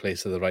the right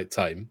place at the right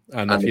time,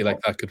 and I feel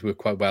like that could work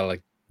quite well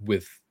like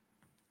with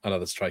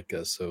another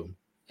striker. So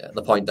yeah,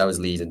 the point I was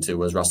leading to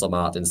was Russell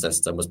Martin's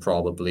system was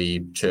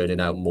probably churning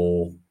out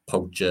more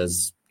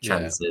poachers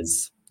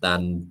chances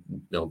than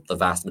the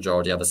vast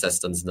majority of other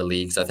systems in the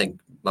league. So I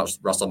think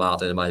Russell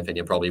Martin, in my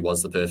opinion, probably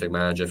was the perfect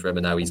manager for him,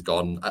 and now he's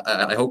gone.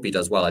 I hope he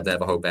does well. I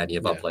never hope any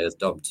of our players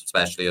don't,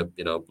 especially a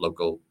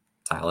local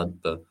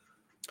talent. But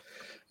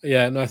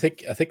yeah, no, I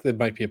think there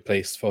might be a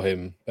place for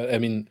him. But I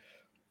mean,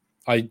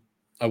 I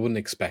wouldn't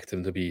expect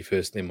him to be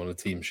first name on a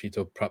team sheet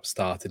or perhaps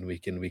starting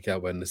week in, week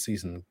out when the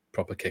season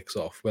proper kicks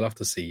off. We'll have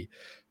to see.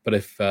 But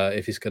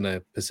if he's going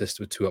to persist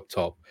with two up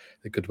top,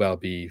 it could well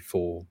be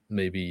for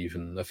maybe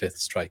even a fifth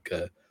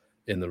striker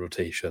in the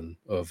rotation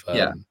of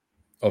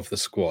the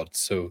squad.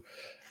 So,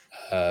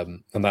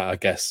 and that I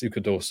guess you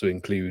could also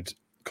include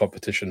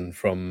competition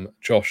from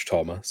Josh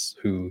Thomas,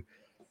 who.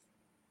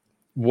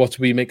 What do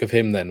we make of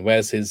him then?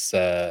 Where's his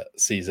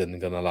season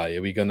going to lie?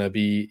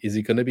 Is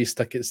he going to be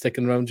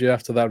sticking around you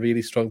after that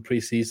really strong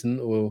pre-season,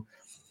 or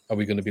are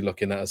we going to be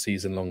looking at a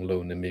season-long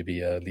loan in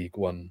maybe League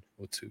One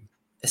or two?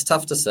 It's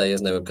tough to say,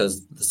 isn't it?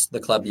 Because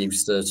the club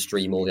used to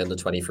stream all the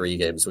under-23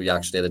 games, so we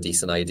actually had a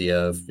decent idea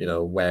of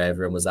where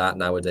everyone was at.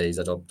 Nowadays,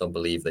 I don't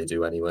believe they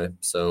do anyway.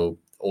 So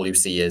all you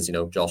see is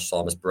Josh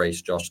Thomas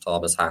brace, Josh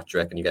Thomas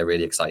hat-trick, and you get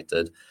really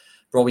excited.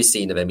 For all we've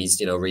seen of him, he's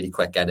really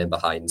quick getting in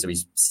behind, so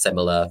he's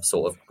similar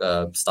sort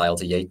of style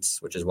to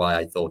Yates, which is why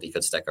I thought he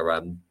could stick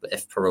around. But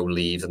if Piroe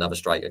leaves, another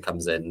striker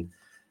comes in,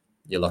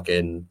 you're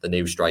looking the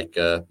new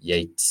striker,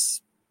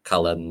 Yates,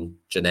 Cullen,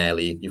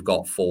 Giannelli. You've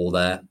got four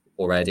there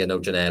already. I know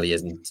Giannelli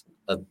isn't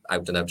an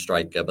out-and-out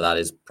striker, but that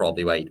is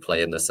probably where he'd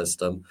play in the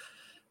system.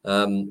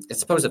 I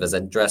suppose if there's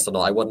interest or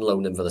not, I wouldn't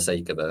loan him for the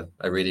sake of it.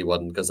 I really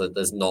wouldn't, because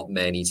there's not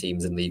many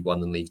teams in League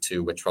One and League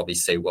Two which probably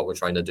suit what we're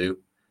trying to do.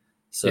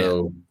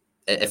 So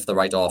if the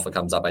right offer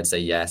comes up, I'd say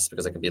yes,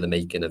 because it could be the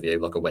making of you,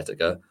 like a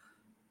Whittaker.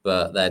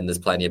 But then there's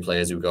plenty of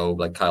players who go,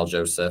 like Kyle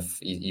Joseph.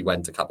 He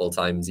went a couple of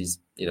times. He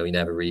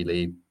never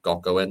really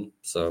got going.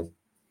 So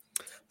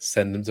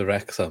send him to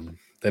Wrexham.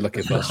 They're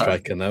looking for a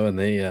striker now, and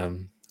they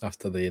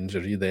after the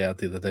injury they had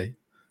the other day.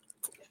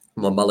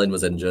 Well, Mullin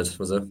was injured,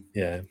 was it?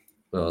 Yeah,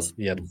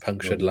 he had a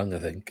punctured lung, I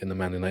think, in the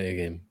Man United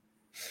game.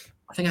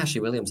 I think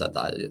Ashley Williams said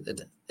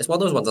that. It's one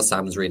of those ones that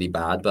sounds really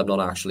bad, but I'm not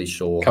actually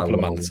sure. A couple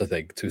of months, I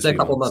think. 2-3 months. A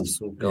couple of months.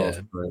 Oh,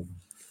 God.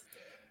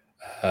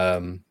 Yeah.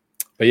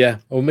 But yeah,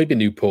 or maybe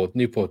Newport.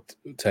 Newport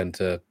tend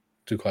to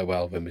do quite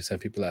well when we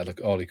send people out,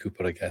 like Ollie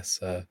Cooper, I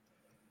guess.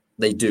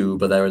 They do,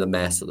 but they're in a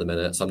mess at the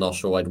minute, so I'm not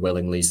sure I'd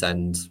willingly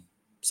send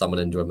someone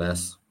into a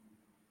mess.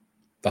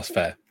 That's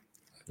fair.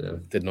 Yeah.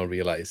 Did not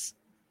realise.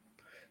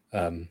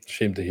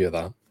 Shame to hear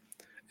that.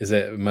 Is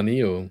it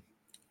money or...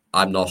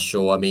 I'm not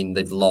sure. I mean,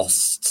 they've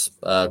lost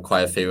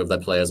quite a few of their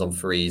players on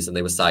frees, and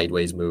they were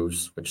sideways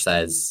moves, which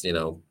says,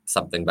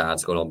 something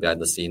bad's going on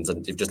behind the scenes. And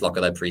if you just look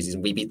at their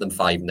preseason, we beat them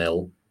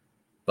 5-0,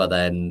 but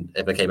then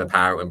it became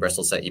apparent when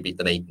Bristol City beat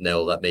them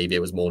 8-0 that maybe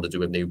it was more to do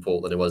with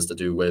Newport than it was to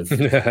do with...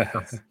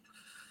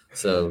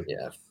 So,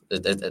 yeah,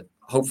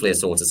 hopefully it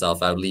sorts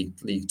itself out.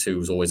 League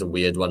Two is always a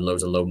weird one.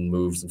 Loads of loan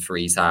moves and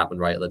frees happen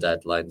right at the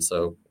deadline,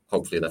 so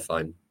hopefully they're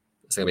fine.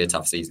 It's going to be a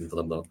tough season for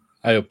them, though.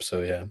 I hope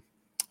so, yeah.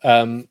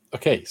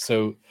 Okay,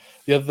 so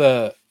the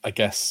other, I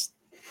guess,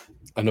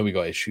 I know we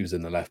got issues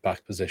in the left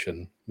back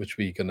position, which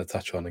we're going to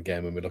touch on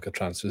again when we look at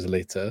transfers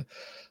later.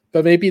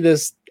 But maybe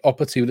there's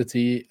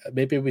opportunity.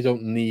 Maybe we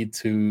don't need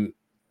to.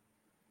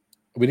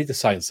 We need to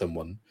sign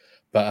someone,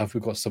 but have we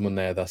got someone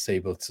there that's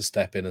able to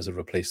step in as a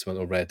replacement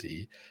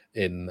already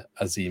in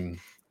Azim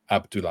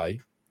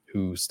Abdullahi,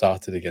 who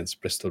started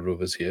against Bristol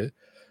Rovers here?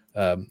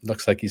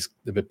 Looks like he's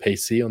a bit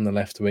pacey on the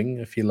left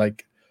wing. I feel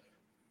like.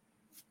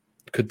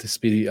 Could this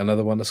be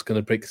another one that's going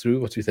to break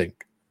through? What do you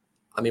think?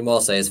 I mean, what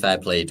I'll say is fair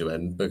play to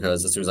him,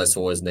 because as soon as I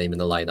saw his name in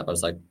the lineup, I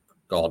was like,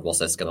 God, what's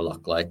this going to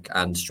look like?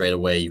 And straight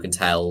away, you can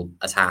tell,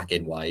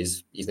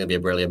 attacking-wise, he's going to be a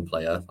brilliant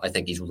player. I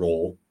think he's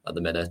raw at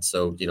the minute.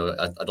 So,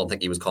 I don't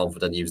think he was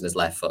confident using his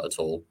left foot at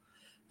all.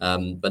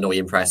 But no, he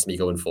impressed me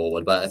going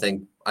forward. But I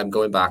think I'm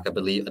going back. I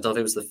don't know if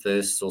it was the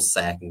first or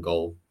second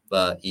goal,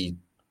 but it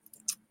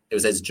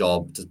was his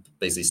job to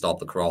basically stop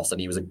the cross,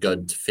 and he was a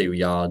good few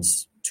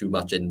yards too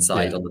much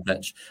inside on the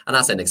pitch, and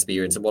that's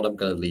inexperience. And what I'm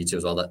going to lead to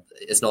as well, that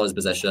it's not his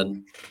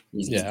position.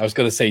 I was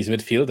going to say he's a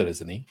midfielder,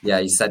 isn't he? Yeah,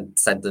 he's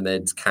centre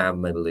mid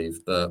cam, I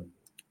believe. But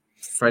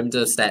for him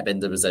to step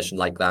into a position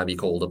like that and be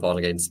called upon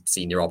against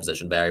senior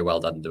opposition, very well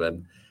done to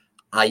him.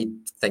 I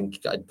think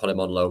I'd put him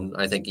on loan.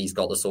 I think he's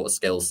got the sort of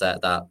skill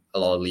set that a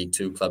lot of League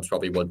Two clubs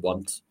probably would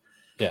want.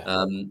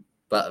 Yeah.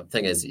 But the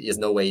thing is, there's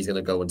no way he's going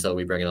to go until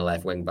we bring in a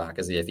left wing back,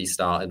 is he? If he's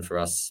starting for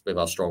us with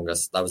our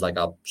strongest, that was like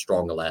our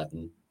strong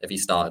 11. If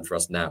he's starting for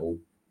us now,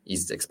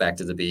 he's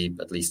expected to be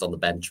at least on the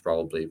bench,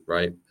 probably,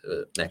 right?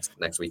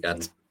 Next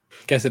weekend.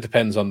 Guess it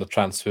depends on the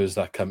transfers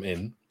that come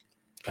in.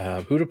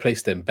 Who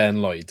replaced him?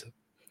 Ben Lloyd.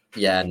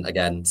 Yeah, and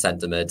again,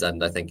 centre mid,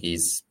 and I think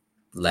he's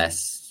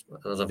less. I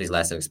don't know if he's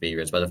less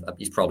experienced, but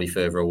he's probably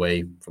further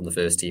away from the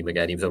first team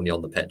again. He was only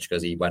on the pitch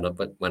because he went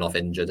off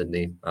injured, didn't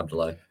he,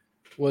 Abdullah?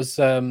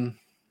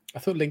 I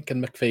thought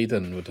Lincoln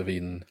McFadden would have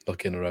been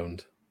looking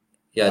around.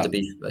 Yeah, to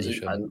be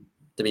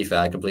fair,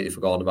 I completely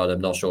forgotten about him.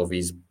 Not sure if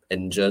he's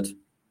injured,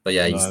 but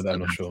yeah, he's a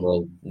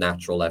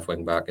natural left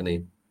wing back, isn't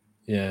he?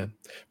 Yeah,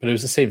 but it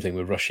was the same thing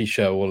with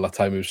Rashisha. All that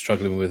time he was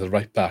struggling with a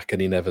right back,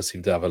 and he never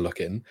seemed to have a look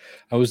in.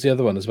 And was the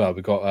other one as well?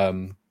 We got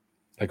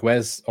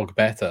where's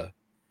Ogbeta?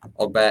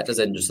 Ogbetta's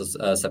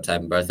injured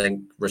September. I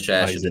think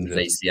Rashesh is in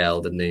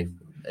ACL, didn't he?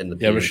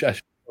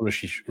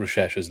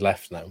 Rashesh is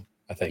left now,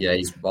 I think. Yeah,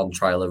 he's on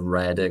trial of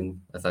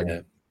Reading, I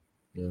think.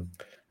 Yeah.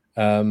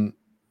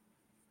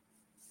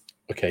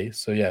 Okay,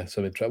 so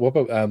what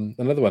about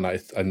another one I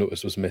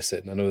noticed was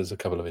missing? I know there's a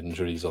couple of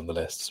injuries on the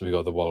list. So we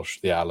got the Walsh,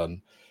 the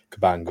Allen,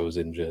 Cabango's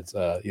injured.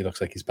 He looks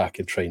like he's back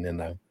in training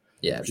now.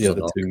 Yeah, the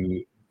other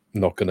two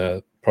not going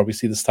to probably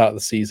see the start of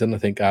the season. I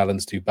think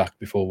Allen's due back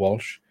before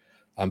Walsh,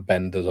 and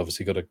Bender's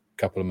obviously got a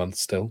couple of months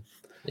still.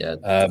 Yeah,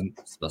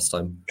 last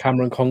time.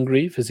 Cameron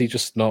Congreve, is he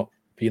just not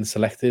being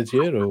selected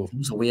here? Or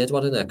it's a weird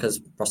one, isn't it?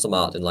 Because Russell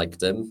Martin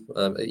liked him.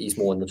 He's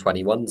more in the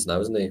 21s now,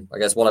 isn't he? I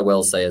guess what I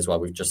will say as well,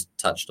 we've just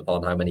touched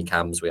upon how many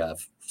cams we have.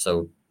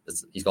 So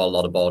he's got a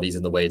lot of bodies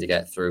in the way to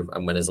get through,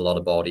 and when there's a lot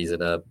of bodies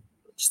in a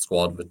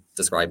squad with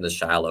describing as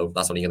shallow,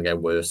 that's only going to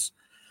get worse.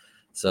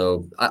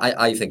 So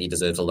I think he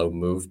deserves a loan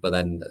move, but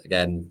then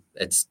again,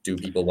 it's do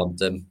people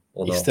want him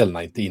or not? He's still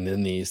 19,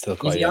 isn't he? He's still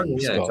quite young.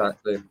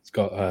 Exactly. He's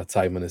got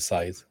time on his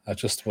side. I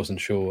just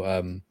wasn't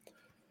sure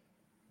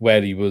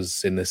where he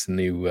was in this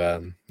new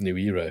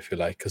era, if you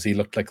like, because he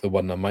looked like the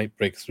one that might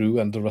break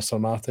through under Russell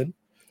Martin.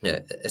 Yeah,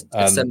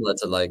 it's similar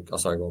to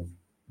sorry, go on.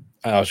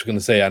 I was going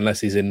to say,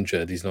 unless he's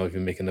injured, he's not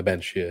even making the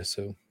bench here.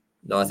 So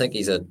no, I think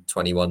he's a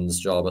 21's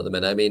job at the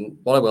minute. I mean,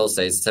 what I will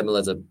say is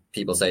similar to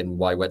people saying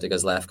why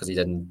Whittaker's left because he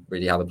didn't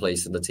really have a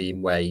place in the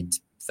team where he'd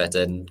fit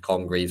in.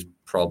 Congreve's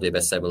probably a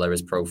bit similar,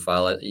 his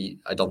profile.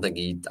 I don't think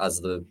he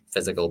has the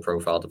physical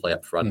profile to play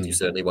up front. You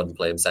certainly wouldn't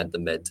play him centre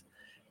mid.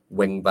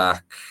 Wing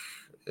back,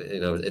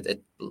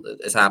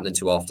 it's happening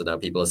too often now.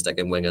 People are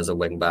sticking wingers or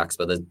wing backs,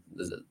 but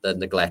they're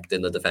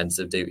neglecting the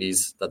defensive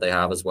duties that they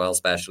have as well,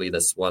 especially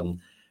this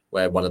one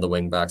where one of the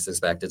wing backs is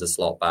expected to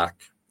slot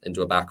back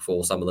into a back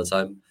four some of the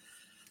time.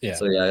 Yeah.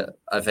 So yeah,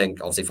 I think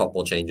obviously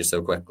football changes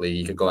so quickly.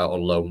 He could go out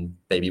on loan,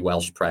 maybe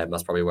Welsh Prem.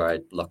 That's probably where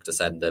I'd look to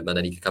send him, and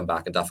then he could come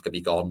back and Duff could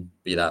be gone,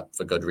 be that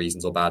for good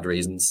reasons or bad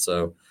reasons.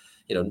 So,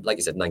 like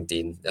you said,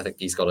 19. I think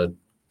he's got a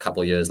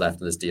couple of years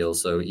left in his deal,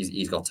 so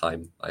he's got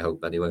time. I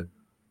hope anyway.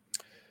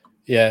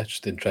 Yeah,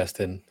 just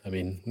interesting. I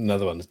mean,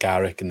 another one's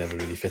Garrick and never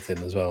really fit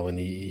in as well when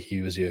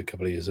he was here a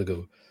couple of years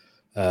ago.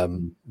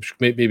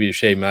 Maybe a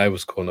shame. I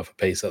was calling off a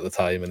pace at the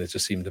time, and it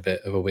just seemed a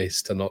bit of a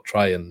waste to not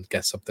try and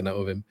get something out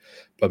of him.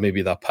 But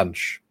maybe that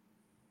punch,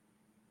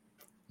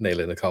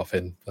 nail in the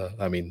coffin. But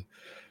I mean,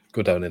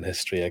 go down in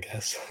history, I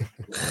guess.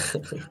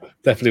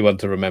 Definitely one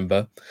to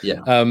remember.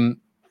 Yeah.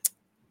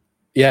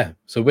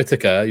 So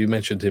Whittaker, you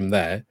mentioned him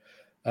there.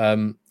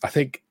 I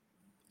think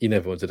he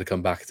never wanted to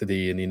come back to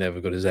and he never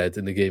got his head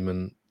in the game,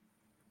 and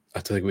I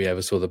don't think we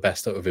ever saw the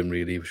best out of him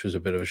really, which was a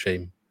bit of a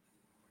shame.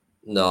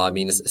 No, I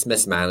mean, it's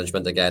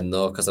mismanagement again,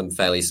 though, because I'm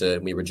fairly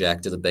certain we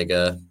rejected a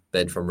bigger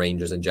bid from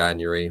Rangers in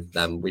January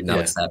than we've now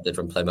accepted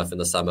from Plymouth in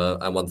the summer.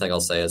 And one thing I'll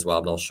say as well,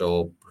 I'm not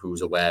sure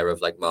who's aware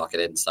of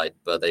market insight,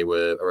 but they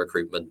were a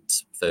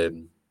recruitment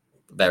firm,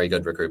 very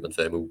good recruitment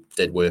firm who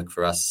did work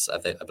for us, I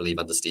believe,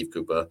 under Steve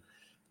Cooper.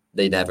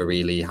 They never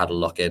really had a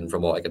look in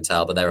from what I can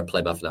tell, but they're at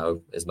Plymouth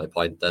now, is my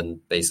point. And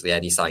basically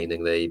any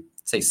signing they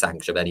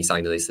sanction, any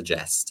signing they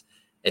suggest,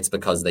 it's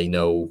because they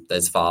know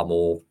there's far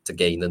more to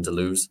gain than to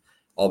lose.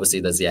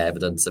 Obviously, there's the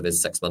evidence of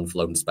his 6-month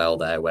loan spell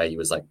there where he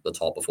was the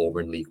top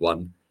performer in League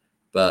One.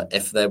 But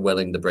if they're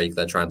willing to break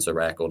their transfer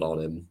record on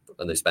him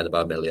and they spend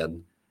about $1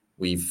 million,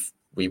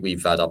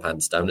 we've had our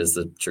pants down, is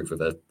the truth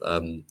of it.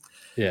 I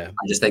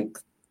just think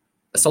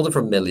I sold it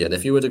for $1 million.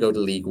 If you were to go to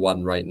League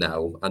One right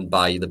now and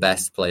buy the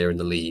best player in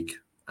the league,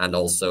 and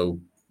also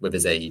with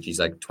his age, he's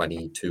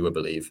 22, I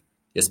believe,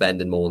 you're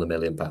spending more than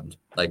 £1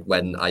 million.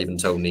 When Ivan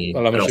Toney...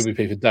 Well, how much should we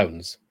pay for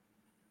Downs?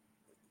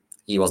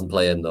 He wasn't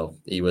playing though.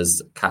 He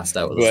was cast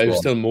out of the Well, squad. it was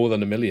still more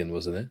than $1 million,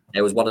 wasn't it?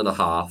 It was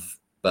 1.5,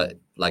 but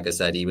like I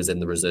said, he was in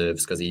the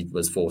reserves because he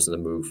was forcing a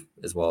move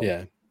as well.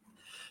 Yeah.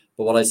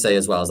 But what I'd say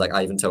as well is like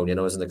Ivan Toney, I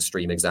know, is an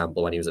extreme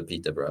example when he was at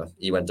Peterborough.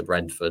 He went to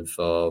Brentford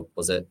for,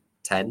 was it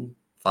 10?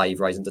 5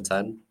 rising to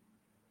 10?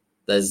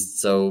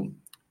 So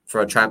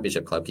for a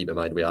championship club, keep in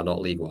mind, we are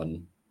not League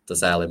One, to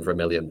sell him for £1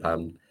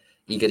 million.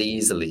 He could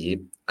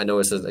easily, I know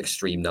it's an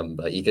extreme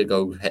number, he could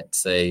go hit,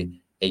 say,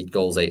 8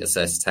 goals, 8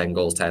 assists, 10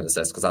 goals, 10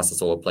 assists, because that's the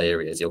sort of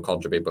player he is. He'll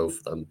contribute both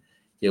of them.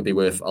 He'll be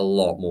worth a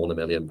lot more than £1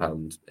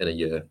 million in a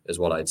year, is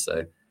what I'd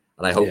say.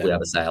 And I hope we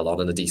have a sale on,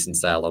 and a decent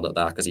sale on at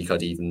that, because he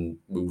could even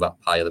move up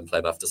higher than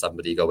Plymouth to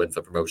somebody go in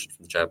for promotion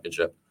from the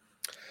Championship.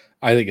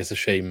 I think it's a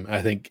shame.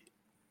 I think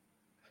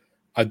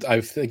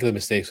the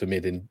mistakes were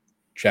made in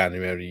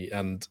January,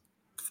 and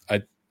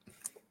I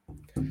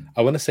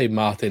want to say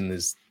Martin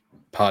is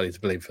partly to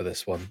blame for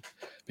this one,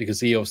 because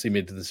he obviously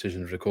made the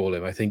decision to recall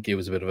him. I think it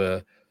was a bit of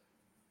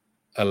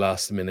a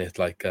last minute,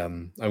 like,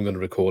 I'm going to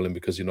recall him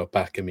because you're not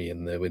backing me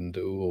in the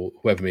window, or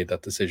whoever made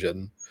that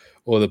decision.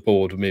 Or the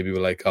board maybe were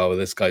like, oh, well,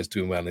 this guy's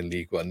doing well in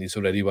League One. He's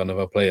already one of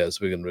our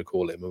players. We're going to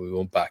recall him and we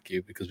won't back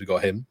you because we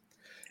got him.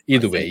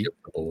 Either way,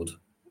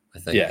 I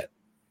think. Yeah.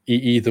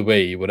 Either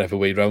way, whatever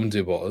way round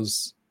it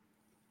was,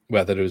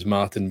 whether it was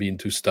Martin being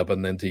too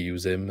stubborn then to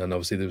use him, and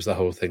obviously there was the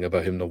whole thing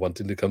about him not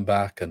wanting to come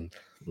back, and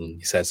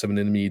he said something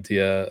in the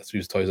media, threw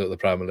his toys out the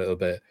pram a little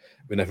bit.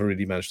 We never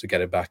really managed to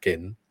get him back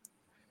in.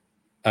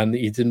 And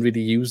he didn't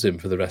really use him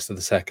for the rest of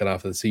the second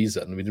half of the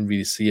season. We didn't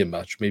really see him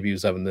much. Maybe he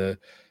was having the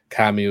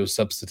cameo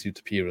substitute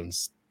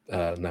appearance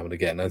now and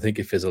again. I think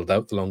it fizzled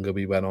out the longer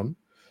we went on.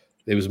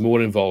 There was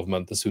more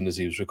involvement as soon as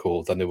he was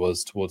recalled than there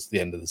was towards the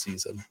end of the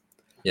season.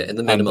 Yeah, in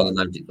the minimum.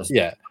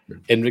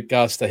 In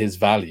regards to his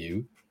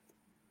value,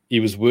 he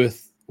was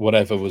worth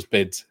whatever was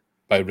bid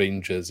by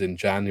Rangers in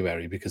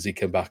January, because he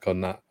came back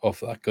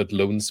off that good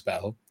loan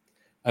spell.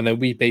 And then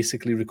we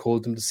basically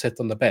recalled him to sit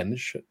on the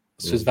bench.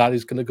 So his value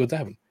is going to go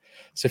down.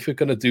 So if you're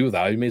going to do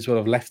that, you may as well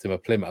have left him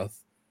at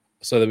Plymouth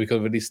so that we could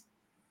have at least,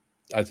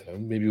 I don't know,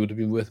 maybe he would have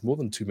been worth more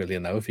than $2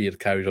 million now if he had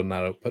carried on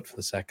that output for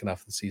the second half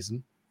of the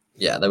season.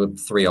 Yeah, there were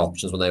 3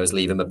 options when there was: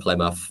 leave him at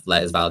Plymouth,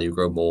 let his value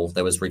grow more.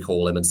 There was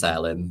recall him and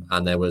sell him,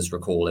 and there was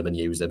recall him and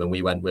use him. And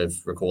we went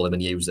with recall him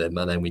and use him,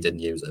 and then we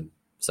didn't use him.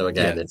 So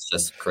again, it's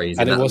just crazy.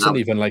 And it wasn't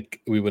even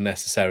like we were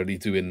necessarily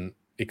doing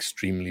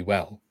extremely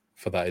well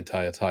for that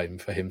entire time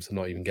for him to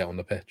not even get on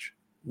the pitch.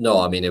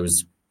 No, I mean, it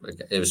was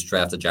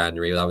straight after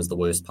January. That was the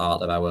worst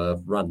part of our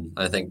run.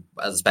 I think,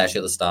 especially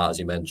at the start, as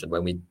you mentioned,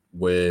 when we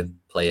were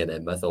playing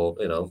him, I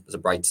thought, it was a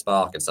bright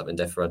spark and something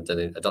different.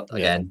 And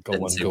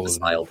didn't suit the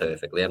style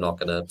perfectly. I'm not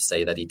going to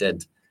say that he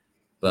did.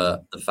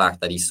 But the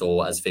fact that he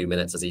saw as few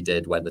minutes as he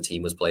did when the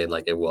team was playing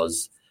like it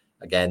was,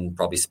 again,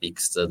 probably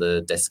speaks to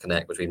the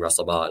disconnect between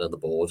Russell Martin and the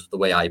board. The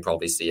way I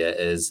probably see it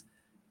is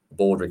the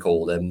board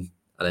recalled him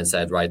and then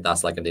said, right,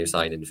 that's like a new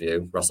signing for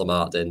you. Russell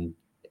Martin,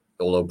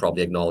 although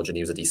probably acknowledging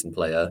he was a decent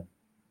player,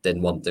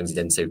 didn't want things, he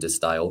didn't suit his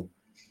style.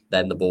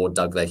 Then the board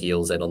dug their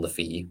heels in on the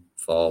fee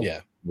for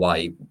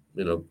why,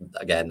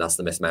 again, that's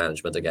the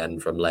mismanagement again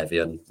from Levy,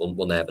 and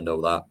we'll never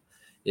know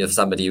that.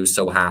 Somebody who's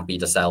so happy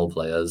to sell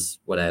players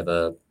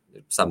whenever,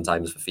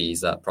 sometimes for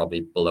fees that are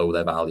probably below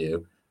their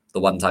value. The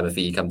one time a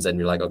fee comes in,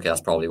 you're like, okay,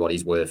 that's probably what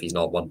he's worth. He's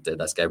not wanted.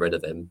 Let's get rid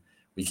of him.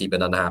 We keep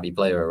an unhappy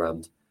player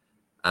around.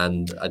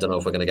 And I don't know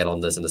if we're going to get on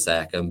this in a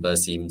second, but it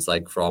seems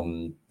like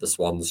from the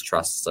Swans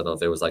trusts, I don't know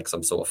if it was like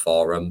some sort of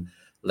forum,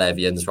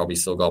 Levian's probably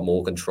still got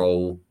more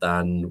control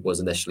than was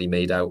initially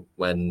made out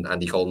when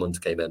Andy Coleman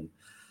came in.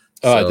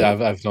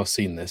 I've not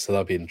seen this, so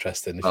that'll be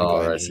interesting.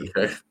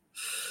 Okay.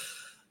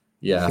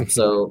 Yeah,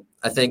 so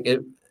I think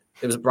it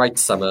was a bright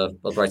start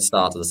of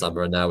the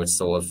summer, and now it's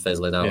sort of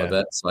fizzling out a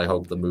bit. So I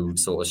hope the mood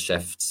sort of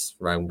shifts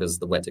around, because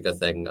the Whittaker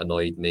thing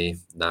annoyed me.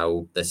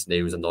 Now this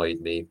news annoyed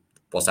me.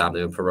 What's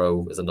happening with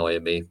Piroe is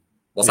annoying me.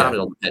 What's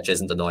happening on the pitch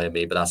isn't annoying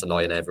me, but that's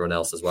annoying everyone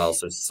else as well.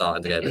 So it's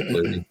starting to get a bit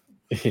gloomy.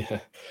 Yeah,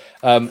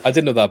 I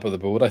didn't know that about the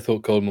board. I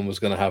thought Coleman was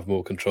going to have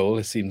more control.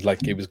 It seemed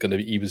like he was going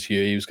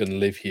to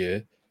live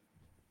here,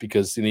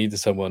 because he needed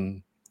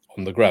someone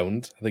on the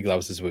ground, I think that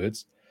was his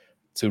words,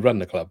 to run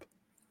the club.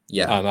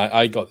 Yeah, and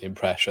I got the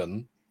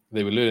impression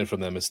they were learning from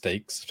their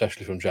mistakes,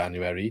 especially from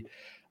January,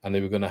 and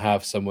they were going to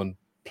have someone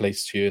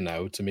placed here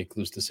now to make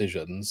those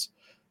decisions,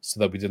 so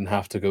that we didn't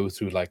have to go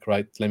through like,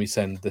 right, let me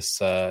send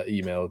this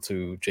email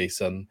to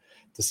Jason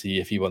to see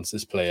if he wants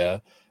this player.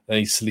 Then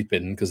he's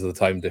sleeping because of the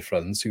time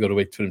difference. You got to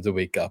wait for him to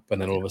wake up,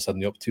 and then all of a sudden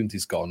the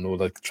opportunity's gone, or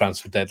the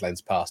transfer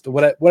deadline's passed, or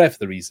whatever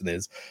the reason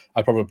is.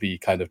 I probably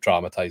kind of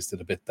dramatized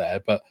it a bit there,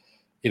 but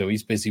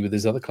he's busy with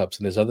his other clubs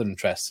and his other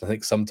interests. I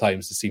think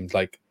sometimes it seemed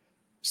like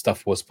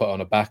stuff was put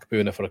on a back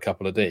burner for a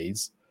couple of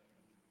days,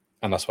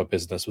 and that's why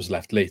business was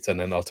left late, and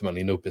then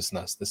ultimately no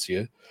business this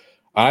year.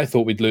 I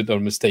thought we'd learned our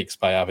mistakes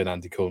by having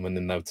Andy Coleman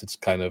in now to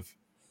kind of,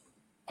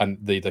 and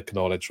they'd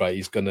acknowledge, right,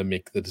 he's going to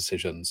make the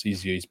decisions.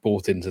 He's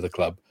bought into the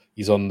club.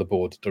 He's on the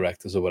board of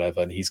directors or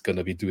whatever, and he's going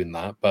to be doing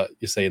that. But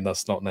you're saying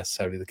that's not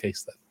necessarily the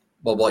case then?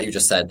 Well, what you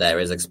just said there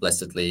is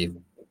explicitly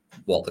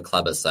what the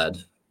club has said.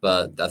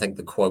 But I think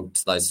the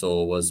quote that I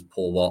saw was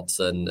Paul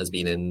Watson has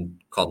been in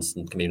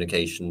constant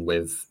communication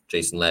with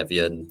Jason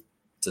Levian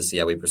to see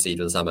how we proceed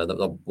with the summer.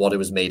 What it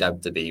was made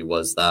out to be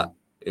was that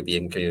it would be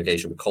in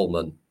communication with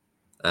Coleman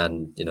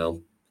and,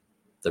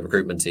 the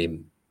recruitment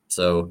team.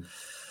 So,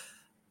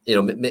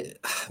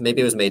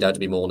 maybe it was made out to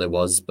be more than it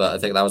was, but I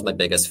think that was my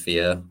biggest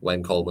fear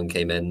when Coleman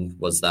came in,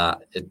 was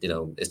that,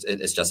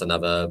 it's just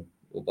another,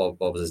 what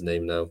was his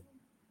name now?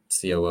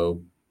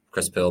 COO,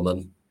 Chris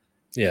Perlman.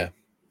 Yeah.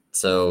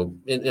 So,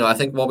 I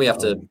think what we have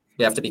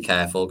to be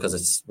careful,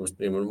 because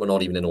we're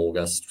not even in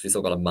August. We've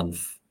still got a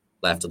month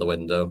left of the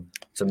window.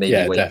 So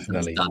maybe wait until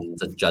it's done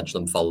to judge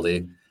them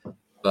fully.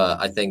 But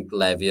I think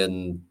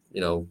Levian,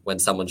 when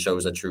someone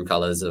shows their true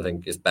colours, I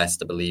think it's best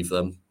to believe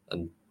them.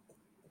 And,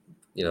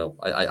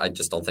 I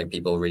just don't think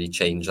people really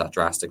change that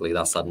drastically,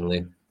 that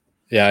suddenly.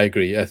 Yeah, I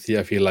agree. I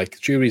feel like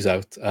jury's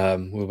out.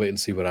 We'll wait and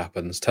see what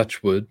happens.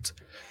 Touch wood.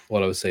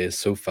 What I would say is,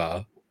 so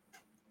far,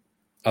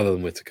 other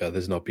than Whittaker,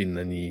 there's not been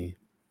any...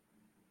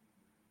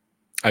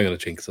 I'm going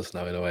to jinx us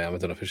now in a way. I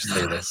don't know if I should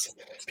say this.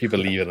 People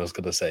leaving, I was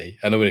going to say.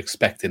 I know we're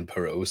expecting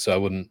Piroe, so I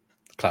wouldn't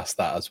class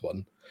that as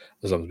one,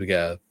 as long as we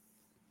get a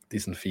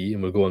decent fee,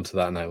 and we'll go on to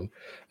that now.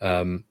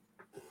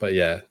 But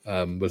yeah,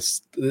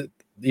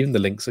 even the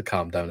links are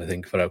calmed down, I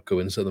think, for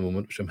outgoings at the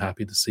moment, which I'm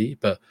happy to see.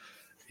 But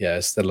yeah,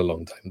 it's still a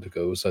long time to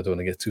go, so I don't want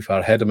to get too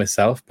far ahead of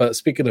myself. But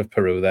speaking of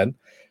Piroe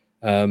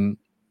then,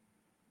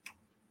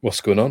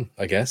 what's going on?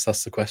 I guess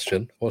that's the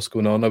question. What's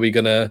going on? Are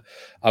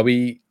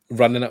we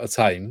running out of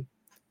time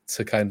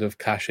to kind of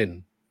cash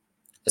in?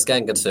 It's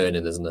getting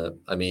concerning, isn't it?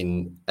 I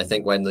mean, I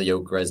think when the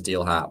Gyökeres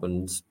deal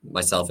happened,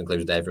 myself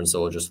included,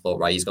 everyone just thought,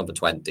 right, he's gone for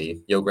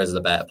 20. Gyökeres is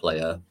a better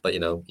player, but,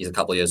 he's a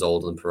couple of years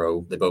older than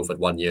Piroe. They both had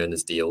 1 year in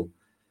this deal.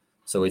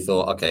 So we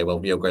thought, okay, well,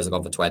 Gyökeres has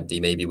gone for 20.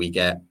 Maybe we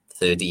get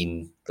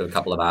 13 with a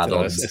couple of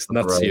add-ons. It's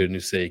nuts hearing you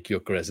say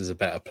Gyökeres is a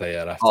better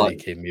player after he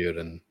came here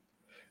and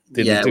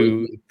didn't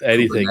do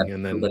anything.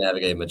 And then we never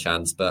gave him a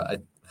chance.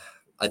 But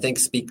I think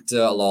speak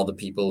to a lot of the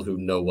people who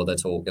know what they're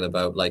talking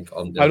about.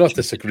 I'm not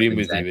disagreeing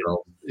with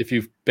you. If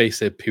you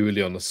base it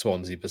purely on the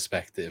Swansea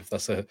perspective,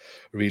 that's a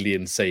really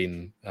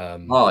insane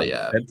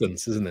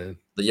sentence, isn't it?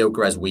 The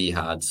Gyökeres we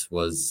had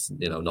was,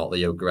 not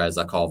the Gyökeres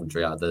that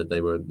Coventry had.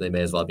 They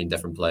may as well have been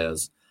different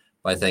players.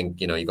 But I think,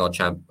 you got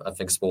I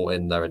think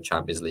Sporting, they're in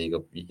Champions League,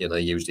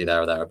 usually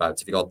there or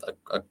thereabouts. If you got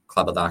a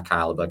club of that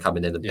calibre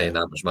coming in and paying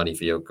that much money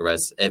for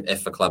Gyökeres,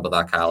 if a club of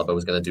that calibre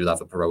was going to do that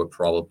for Piroe, it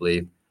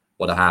probably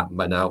would have happened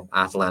by now.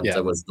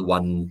 Atalanta was the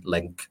one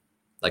link,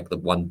 like the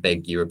one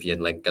big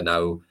European link, and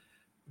now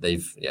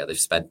they've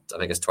spent, I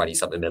think it's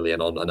 20-something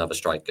million on another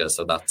striker,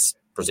 so that's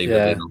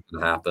presumably not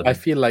going to happen. I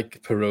feel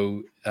like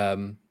Piroe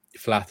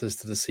flatters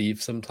to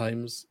deceive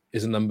sometimes.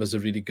 His numbers are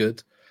really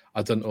good.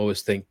 I don't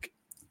always think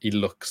he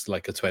looks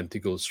like a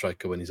 20-goal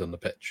striker when he's on the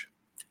pitch.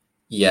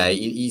 Yeah,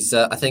 he's.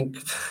 I think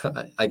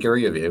I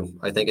agree with you.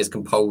 I think his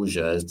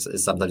composure is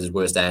sometimes his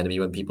worst enemy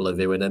when people are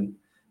viewing him,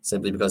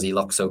 simply because he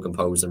looks so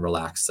composed and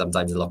relaxed.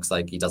 Sometimes it looks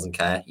like he doesn't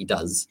care. He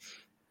does.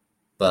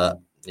 But,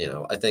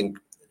 I think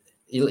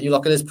you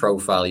look at his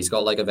profile, he's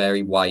got like a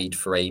very wide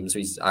frame, so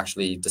he's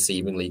actually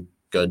deceivingly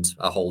good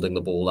at holding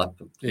the ball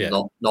up. Yeah.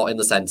 Not in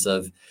the sense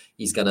of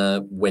he's going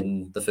to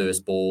win the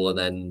first ball and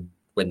then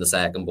win the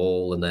second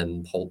ball and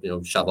then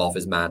shove off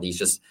his man. He's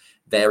just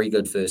very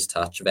good first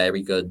touch,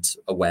 very good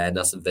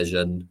awareness of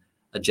vision,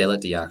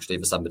 agility actually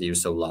for somebody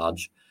who's so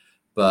large.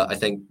 But I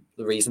think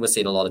the reason we're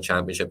seeing a lot of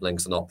Championship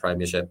links and not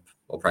Premiership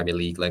or Premier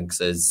League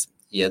links is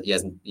he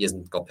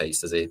hasn't got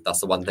pace, is he? That's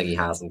the one thing he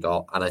hasn't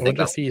got, and I think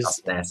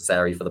that's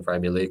necessary for the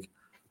Premier League.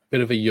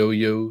 Bit of a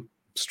yo-yo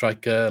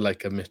striker,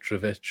 like a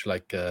Mitrovic,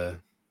 like a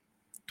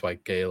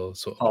Dwight Gale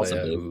sort of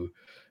player who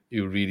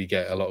you really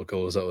get a lot of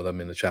goals out of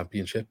them in the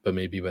Championship, but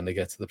maybe when they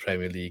get to the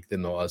Premier League, they're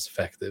not as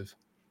effective.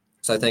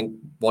 So I think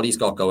what he's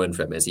got going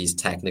for him is he's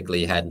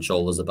technically head and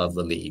shoulders above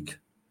the league,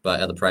 but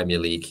at the Premier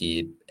League,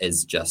 he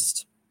is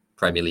just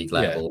Premier League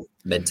level,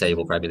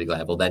 mid-table Premier League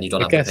level. Then you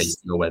don't have the pace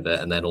to go with it,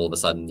 and then all of a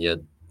sudden you're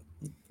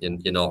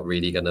not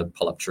really going to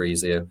pull up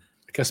trees here.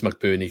 I guess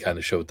McBurney kind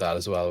of showed that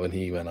as well when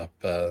he went up.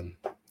 It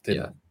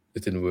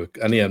didn't work,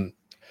 and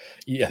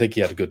I think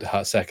he had a good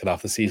second half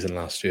of the season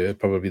last year,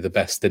 probably the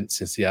best stint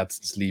since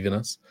leaving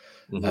us.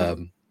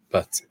 Mm-hmm.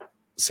 But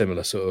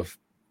similar sort of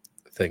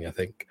thing, I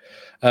think.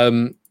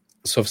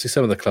 So obviously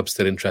some of the clubs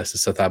still interested,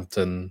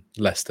 Southampton,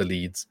 Leicester,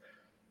 Leeds.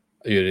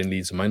 You're in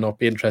Leeds, might not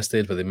be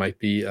interested, but they might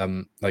be.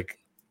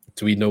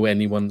 Do we know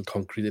anyone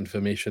concrete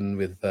information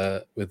with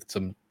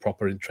some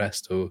proper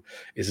interest, or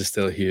is it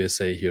still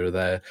hearsay here or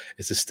there?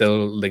 Is it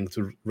still linked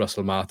to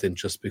Russell Martin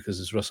just because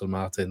it's Russell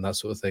Martin, that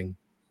sort of thing?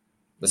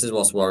 This is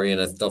what's worrying.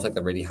 I don't think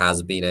there really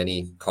has been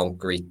any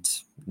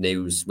concrete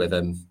news with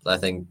him. I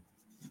think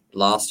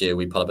last year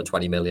we put up a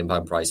 £20 million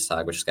price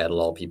tag, which scared a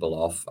lot of people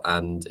off,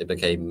 and it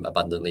became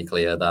abundantly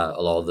clear that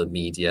a lot of the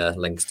media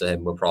links to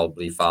him were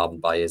probably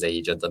farmed by his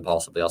agent and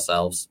possibly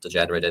ourselves to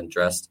generate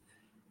interest.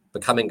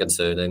 Becoming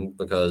concerning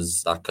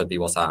because that could be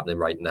what's happening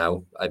right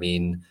now. I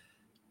mean,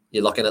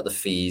 you're looking at the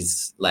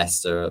fees.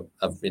 Leicester,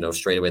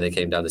 straight away they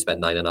came down. They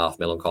spent £9.5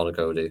 million on Conor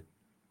Cody.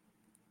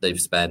 They've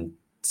spent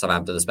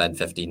Southampton to spend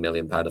 £15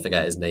 million. I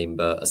forget his name,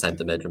 but a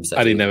centre mid from City.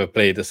 And he never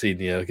played a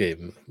senior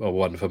game or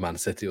one for Man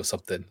City or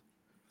something.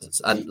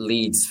 And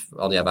Leeds,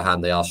 on the other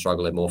hand, they are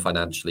struggling more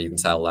financially. You can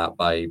tell that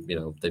by,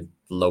 they've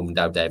loaned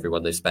out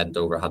everyone. They've spent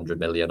over 100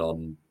 million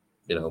on,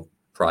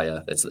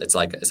 prior. It's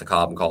like it's a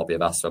carbon copy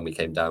of us when we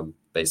came down,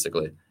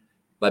 basically.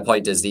 My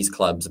point is these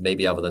clubs,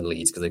 maybe other than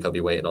Leeds, because they could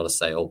be waiting on a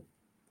sale,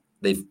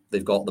 they've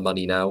got the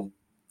money now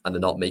and they're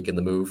not making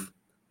the move.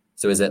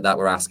 So is it that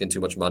we're asking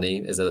too much money?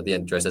 Is it that the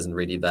interest isn't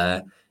really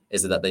there?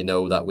 Is it that they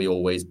know that we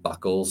always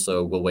buckle?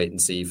 So we'll wait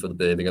and see for the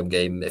Birmingham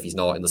game. If he's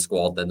not in the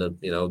squad, then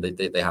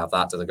they have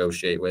that to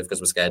negotiate with because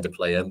we're scared to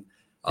play him.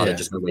 Are they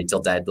just going to wait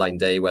till deadline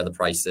day where the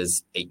price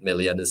is 8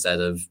 million instead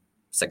of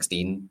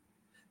 16?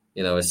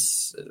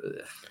 It's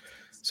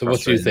so.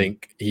 What do you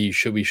think we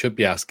should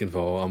be asking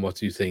for, and what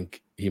do you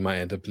think he might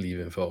end up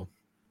leaving for?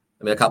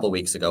 I mean, a couple of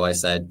weeks ago, I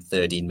said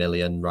 13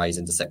 million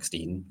rising to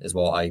 16 is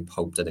what I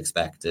hoped and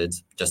expected.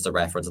 Just to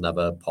reference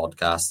another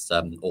podcast,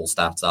 All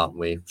Stats, aren't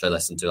we? Which I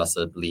listened to. That's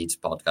a Leeds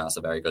podcast,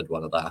 a very good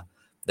one of that.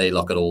 They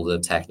look at all the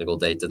technical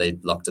data. They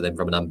looked at him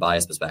from an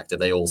unbiased perspective.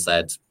 They all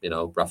said,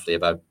 roughly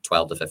about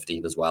 12 to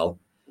 15 as well.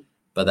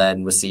 But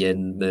then we're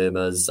seeing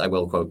murmurs. I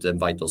will quote him,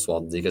 Vital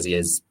Swansea, because he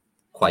is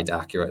quite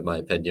accurate, in my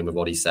opinion, with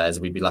what he says.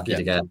 We'd be lucky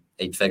to get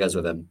 8 figures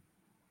with him.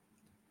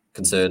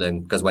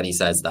 Concerning, because when he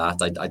says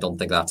that, I don't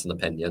think that's an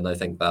opinion. I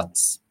think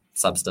that's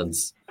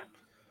substance.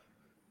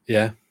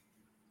 Yeah,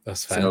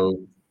 that's fair. So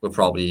we're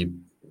probably,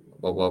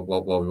 what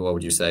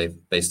would you say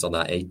based on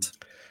that 8?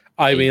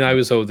 I mean, I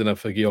was holding up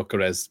for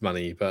Gyökeres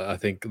money, but I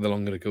think the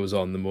longer it goes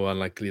on, the more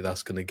unlikely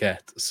that's going to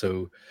get.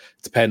 So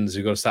it depends.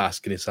 You've got to start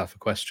asking yourself a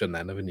question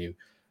then, haven't you?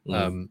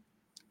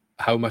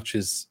 How much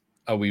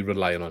are we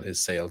relying on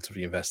his sale to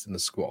reinvest in the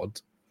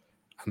squad?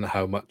 And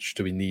how much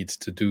do we need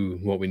to do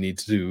what we need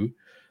to do?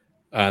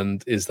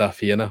 And is that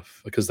fee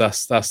enough? Because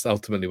that's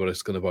ultimately what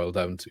it's going to boil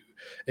down to.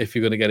 If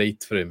you're going to get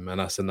 8 for him and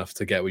that's enough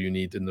to get what you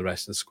need in the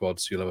rest of the squad,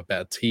 so you'll have a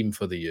better team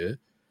for the year,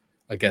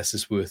 I guess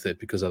it's worth it,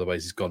 because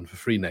otherwise he's gone for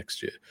free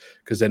next year.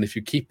 Because then if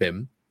you keep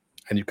him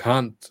and you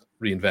can't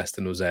reinvest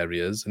in those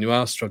areas and you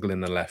are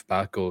struggling in left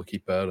back or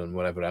keeper and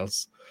whatever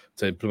else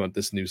to implement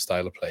this new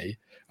style of play,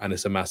 and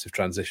it's a massive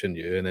transition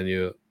year and then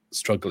you're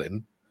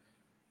struggling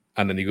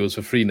and then he goes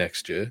for free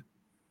next year,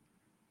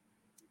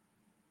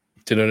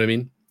 do you know what I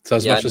mean? So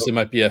as much as it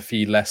might be a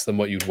fee less than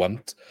what you'd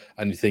want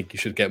and you think you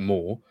should get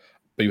more,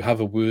 but you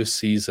have a worse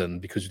season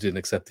because you didn't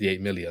accept the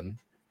 8 million.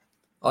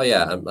 Oh,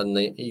 yeah. And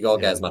you got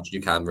to get as much as you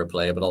can for a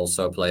player, but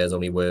also a player's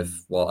only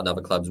worth what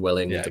another club's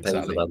willing to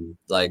pay for them.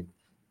 Like,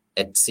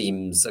 it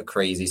seems a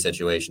crazy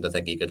situation to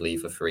think he could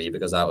leave for free,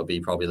 because that would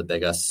be probably the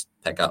biggest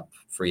pickup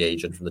free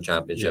agent from the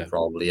Championship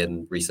probably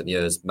in recent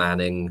years.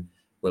 Manning,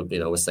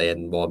 we're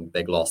saying one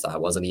big loss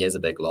that was, and he is a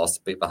big loss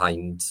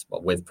behind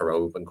with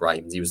Piroe and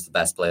Grimes. He was the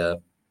best player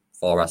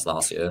for us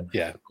last year,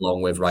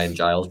 along with Ryan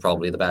Giles,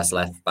 probably the best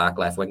left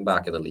wing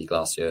back in the league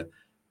last year.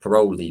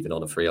 Piroe leaving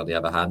on a free, on the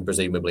other hand,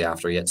 presumably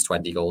after he hits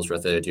 20 goals for a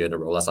third year in a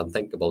row. That's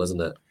unthinkable,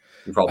 isn't it?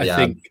 You probably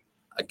have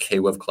a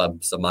queue of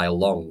clubs a mile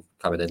long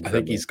coming in. I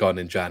think he's gone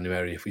in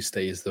January if he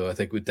stays, though. I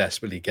think we'd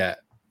desperately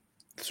get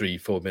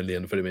 3-4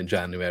 million for him in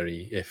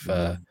January. If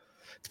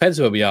depends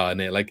where we are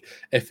in it. Like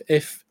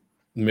if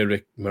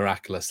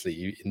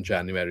miraculously in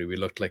January we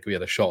looked like we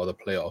had a shot at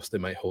the playoffs, they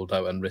might hold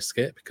out and risk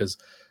it, because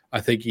I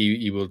think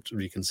he will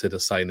reconsider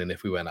signing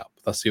if we went up.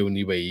 That's the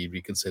only way he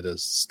reconsiders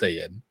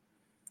staying,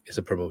 is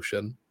a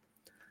promotion.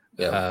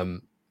 Yeah.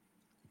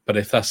 But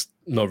if that's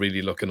not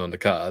really looking on the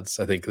cards,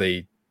 I think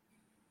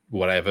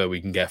whatever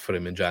we can get for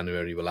him in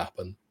January will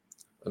happen.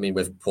 I mean,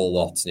 with Paul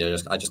Watson,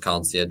 I just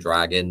can't see it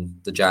dragging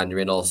the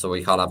January, and also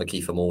we can't have a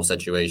Kiefer Moore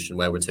situation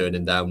where we're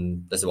turning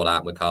down. This is what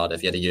happened with Cardiff.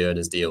 He had a year in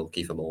his deal.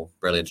 Kiefer Moore,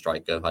 brilliant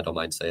striker. I don't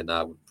mind saying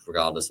that,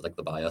 regardless of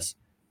the bias.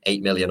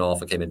 8 million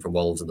offer came in from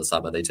Wolves in the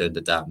summer. They turned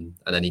it down,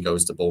 and then he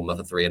goes to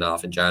Bournemouth for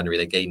 3.5 in January.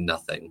 They gained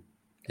nothing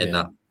in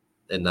that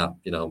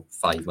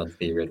 5-month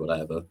period,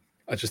 whatever.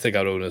 I just think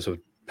our owners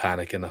would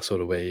panic in that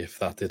sort of way if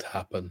that did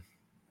happen.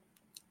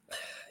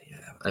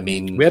 Yeah, I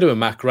mean, we had him with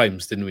Mac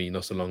Grimes, didn't we,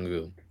 not so long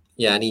ago?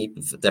 Yeah, and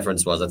the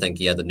difference was I think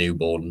he had a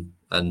newborn,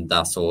 and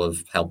that sort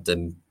of helped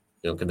him,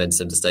 convince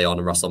him to stay on.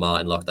 And Russell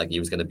Martin looked like he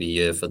was going to be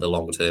here for the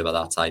long term at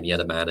that time. He had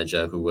a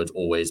manager who would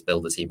always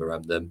build a team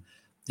around him.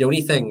 The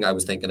only thing I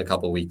was thinking a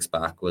couple of weeks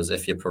back was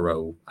if you're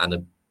Piroe and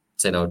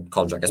a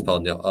contract is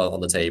put on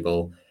the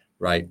table,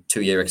 right,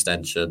 2-year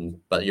extension,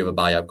 but you have a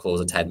buyout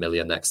clause of 10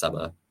 million next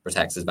summer,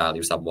 protects his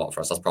value somewhat for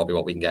us. That's probably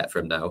what we can get for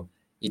him now.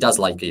 He does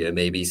like a year,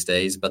 maybe he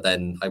stays, but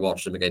then I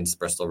watched him against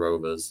Bristol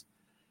Rovers,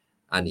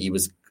 and he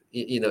was,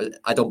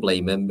 I don't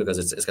blame him, because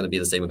it's going to be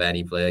the same with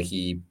any player.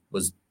 He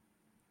was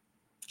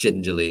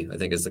gingerly, I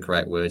think is the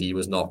correct word. He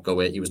was not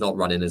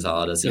running as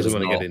hard as he doesn't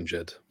want to get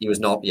injured. He was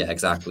not,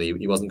 exactly.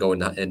 He wasn't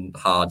going in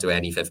hard to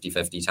any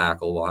 50-50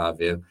 tackle, what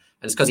have you. And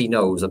it's because he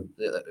knows,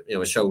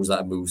 it shows that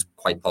a move's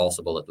quite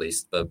possible at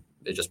least, but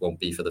it just won't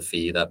be for the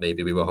fee that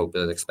maybe we were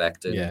hoping and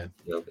expecting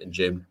in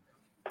June.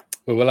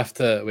 Well, we'll have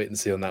to wait and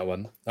see on that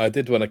one. I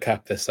did want to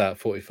cap this at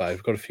 45.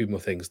 I've got a few more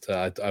things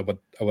I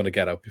want to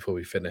get out before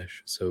we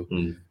finish. So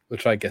we'll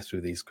try and get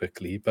through these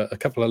quickly. But a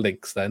couple of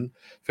links then.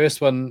 First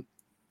one,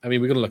 I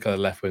mean, we're going to look at the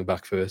left wing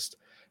back first.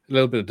 A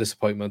little bit of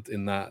disappointment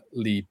in that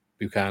Lee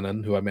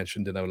Buchanan, who I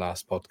mentioned in our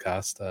last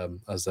podcast,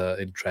 as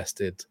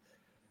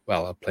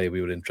a player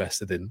we were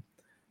interested in.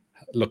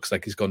 Looks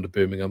like he's gone to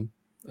Birmingham.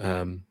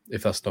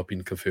 If that's not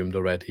been confirmed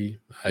already.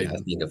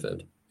 It's been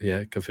confirmed.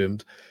 Yeah,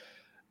 confirmed.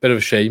 Bit of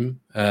a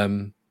shame.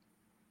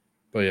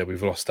 But yeah,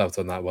 we've lost out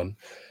on that one.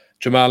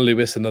 Jamal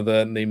Lewis,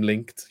 another name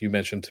linked. You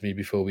mentioned to me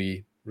before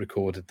we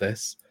recorded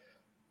this.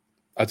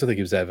 I don't think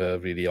he was ever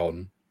really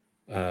on.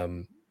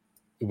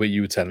 Where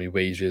you were telling me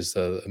wages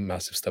are a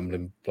massive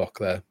stumbling block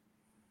there.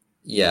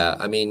 Yeah,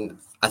 I mean,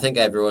 I think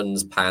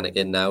everyone's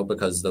panicking now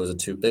because those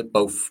are they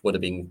both would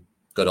have been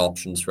good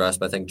options for us.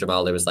 But I think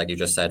Jamal Lewis, like you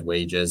just said,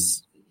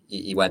 wages.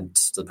 He went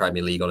to the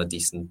Premier League on a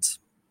decent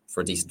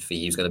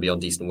fee. He's going to be on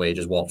decent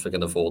wages. Watford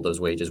can afford those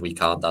wages. We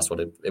can't. That's what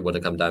it would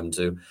have come down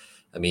to.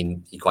 I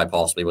mean, he quite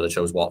possibly would have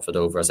chose Watford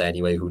over us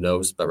anyway. Who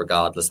knows? But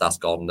regardless, that's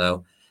gone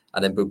now.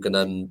 And then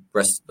Buchanan,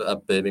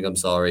 Birmingham,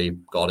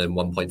 got him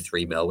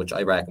 1.3 mil, which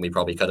I reckon we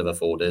probably could have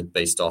afforded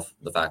based off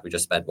the fact we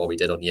just spent what we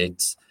did on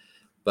Yates.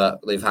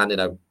 But they've handed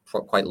out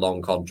quite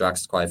long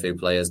contracts to quite a few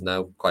players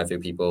now. Quite a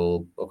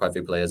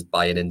few players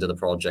buying into the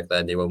project,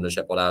 their new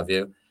ownership, what have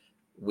you.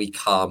 We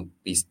can't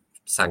be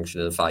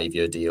sanctioning a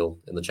 5-year deal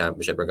in the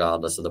Championship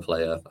regardless of the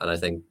player. And I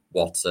think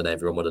Watson,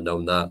 everyone would have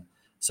known that.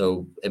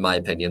 So in my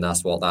opinion,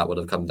 that's what that would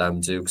have come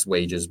down to, because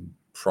wages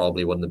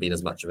probably wouldn't have been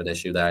as much of an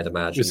issue there, I'd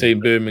imagine. You're saying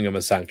Birmingham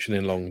are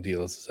sanctioning long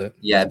deals, is it?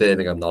 Yeah,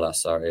 Birmingham, not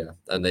us, sorry. Yeah.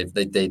 And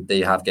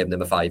they have given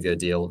them a 5-year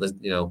deal. There's,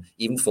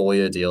 even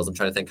 4-year deals. I'm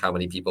trying to think how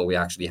many people we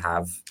actually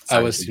have.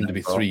 Ours seem to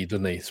be 3,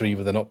 don't they? 3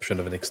 with an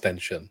option of an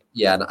extension.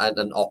 Yeah,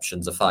 and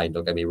options are fine,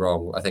 don't get me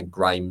wrong. I think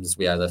Grimes,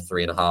 we had a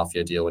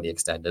 3.5-year deal when he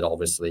extended.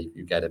 Obviously,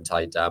 you get him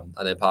tied down.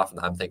 And then apart from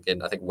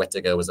that, I think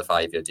Whittaker was a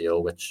 5-year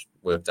deal, which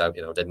worked out,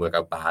 didn't work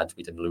out bad.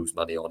 We didn't lose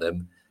money on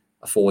him.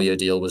 A 4-year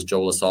deal was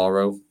Joel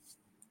Asaro.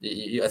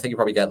 I think you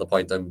probably get the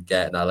point I'm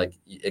getting at. Like,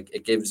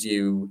 it gives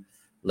you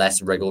less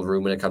wriggle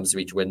room when it comes to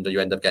each window. You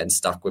end up getting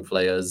stuck with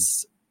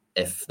players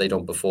if they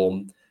don't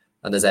perform.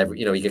 And there's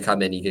you could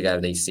come in, you could get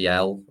an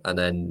ACL and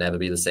then never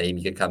be the same.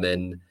 You could come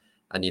in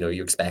and,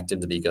 you expect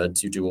him to be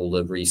good. You do all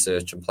the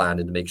research and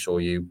planning to make sure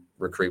you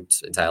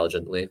recruit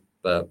intelligently,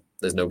 but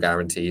there's no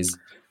guarantees.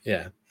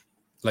 Yeah.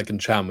 Like in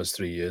Cham was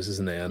 3 years,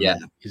 isn't it? And yeah.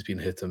 He's been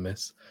hit and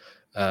miss.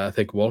 I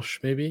think Walsh,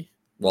 maybe?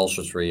 Walsh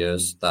was 3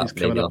 years. That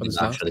maybe not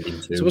that should have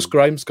been 2. So what's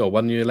Grimes got?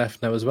 1 year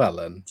left now as well,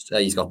 then?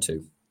 He's got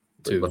 2.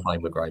 We're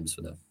fine with Grimes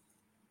for now.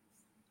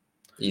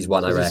 He's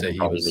one, I reckon,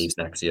 probably leaves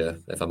next year,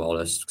 if I'm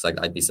honest. Because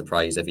I'd be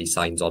surprised if he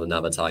signs on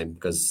another time,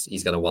 because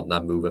he's going to want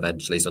that move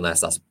eventually. So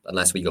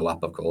unless we go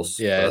up, of course.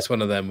 Yeah, it's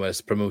one of them where it's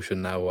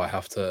promotion now. I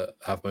have to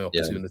have my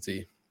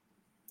opportunity.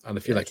 Yeah. And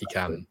I feel like he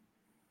can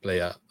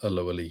play at a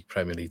lower league,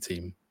 Premier League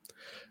team.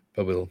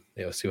 But we'll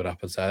see what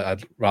happens.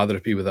 I'd rather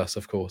it be with us,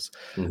 of course.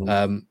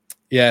 Mm-hmm.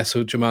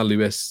 So Jamal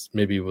Lewis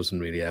maybe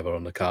wasn't really ever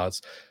on the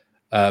cards.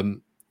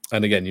 And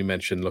again, you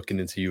mentioned looking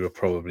into Europe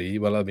probably.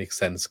 Well, that makes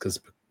sense because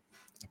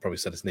I probably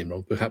said his name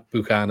wrong.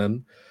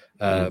 Buchanan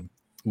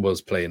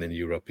was playing in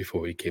Europe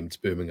before he came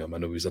to Birmingham. I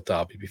know he was at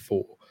Derby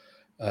before.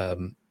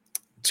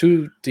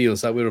 2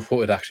 deals that were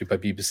reported actually by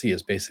BBC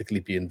as basically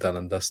being done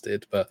and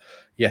dusted, but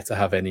yet to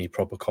have any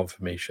proper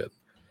confirmation.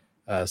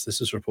 So this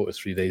was reported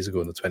 3 days ago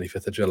on the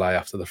 25th of July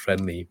after the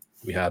friendly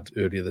we had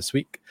earlier this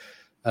week.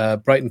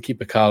 Brighton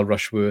keeper Carl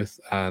Rushworth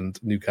and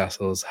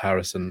Newcastle's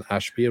Harrison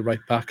Ashby are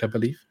right back, I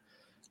believe.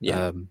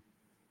 Yeah.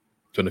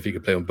 Don't know if he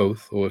can play on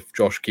both or if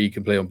Josh Key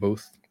can play on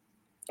both.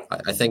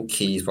 I think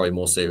Key's probably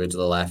more suited to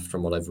the left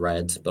from what I've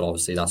read, but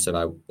obviously that's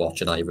about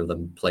watching either of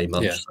them play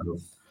much. Yeah.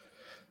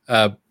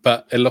 So.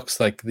 But it looks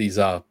like these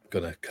are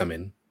going to come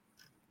in,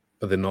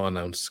 but they're not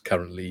announced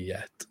currently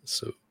yet.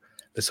 So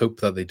let's hope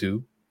that they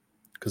do,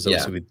 because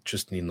obviously we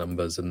just need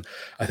numbers. And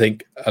I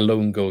think a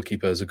lone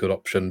goalkeeper is a good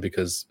option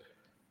because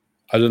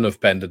I don't know if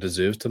Bender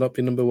deserves to not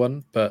be number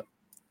 1, but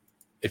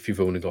if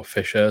you've only got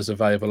Fisher as a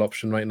viable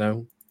option right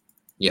now.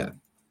 Yeah.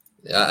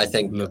 I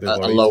think a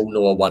loan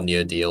or a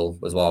 1-year deal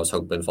was what I was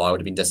hoping for. I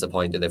would have been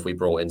disappointed if we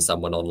brought in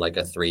someone on like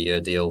a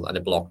 3-year deal and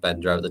it blocked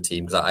Bender out of the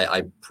team, because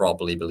I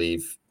probably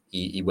believe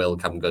he will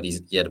come good.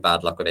 He had a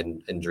bad luck with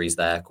injuries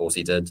there. Of course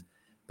he did.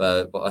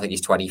 But I think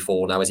he's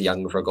 24 now. He's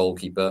young for a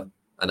goalkeeper.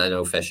 And I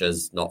know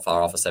Fisher's not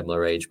far off a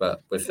similar age,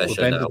 but with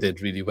Fisher Bender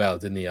did really well,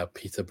 didn't he, at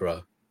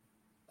Peterborough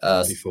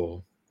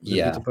before?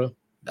 Peterborough?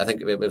 I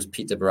think it was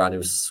Peterborough and it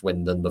was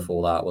Swindon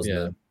before that, wasn't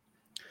it?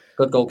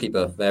 Good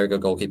goalkeeper, very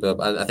good goalkeeper.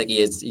 And I think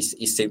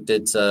he's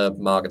suited to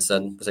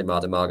Marginson. I say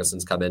Martin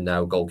Marginson's come in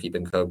now,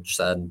 goalkeeping coach,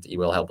 and he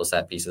will help us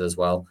set pieces as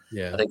well.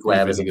 Yeah, I think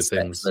whoever's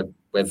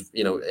with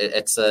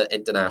it's an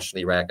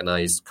internationally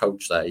recognised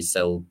coach there. He's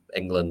still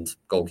England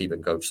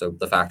goalkeeping coach. So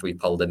the fact we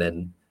pulled him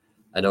in,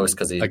 I know it's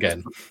because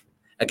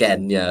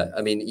again, yeah,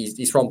 I mean,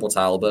 he's from Port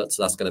Talbot,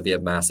 so that's going to be a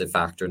massive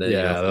factor in it.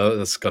 Yeah,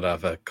 that's got to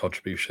have a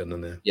contribution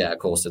in it. Yeah, of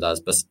course it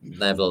does. But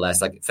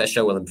nevertheless, like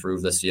Fisher will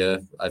improve this year.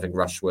 I think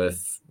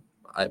Rushworth,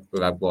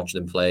 without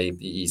watching him play,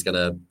 he's going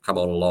to come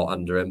on a lot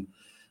under him.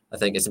 I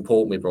think it's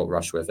important we brought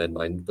Rushworth in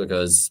mind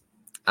because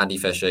Andy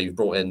Fisher, you've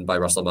brought in by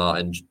Russell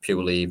Martin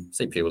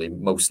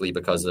mostly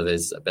because of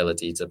his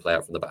ability to play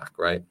out from the back,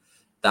 right?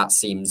 That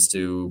seems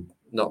to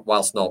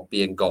whilst not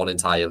being gone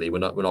entirely, we're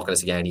not going to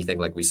see anything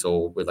like we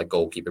saw with like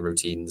goalkeeping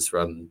routines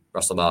from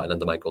Russell Martin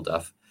under Michael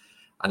Duff.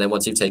 And then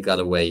once you take that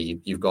away,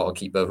 you've got a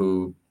keeper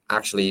who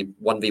actually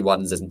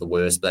 1v1s isn't the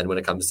worst, but then when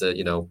it comes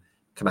to,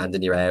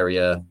 commanding your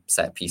area,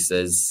 set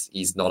pieces,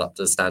 he's not up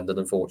to the standard,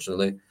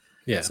 unfortunately.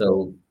 Yeah.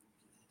 So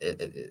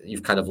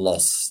you've kind of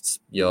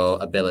lost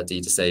your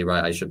ability to say,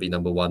 right, I should be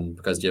number one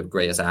because your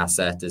greatest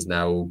asset is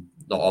now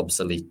not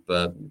obsolete,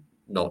 but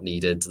not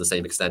needed to the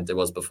same extent it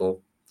was before.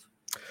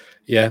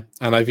 Yeah,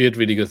 and I've heard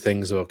really good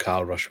things about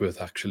Carl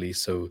Rushworth, actually,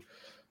 so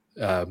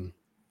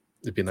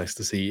it'd be nice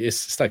to see.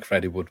 It's like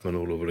Freddie Woodman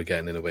all over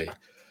again, in a way,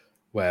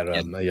 where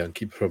a young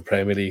keeper from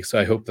Premier League, so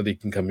I hope that he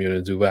can come here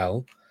and do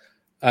well.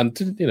 And,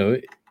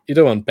 you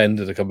don't want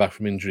Bender to come back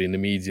from injury and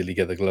immediately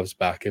get the gloves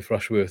back. If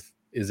Rushworth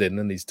is in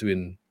and he's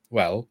doing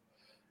well,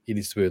 he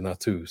needs to earn that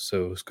too,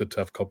 so it's good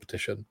to have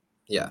competition.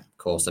 Yeah, of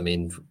course. I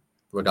mean,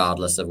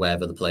 regardless of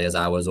whether the player's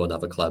ours or in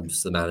other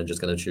clubs, the manager's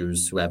going to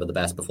choose whoever the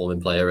best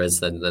performing player is,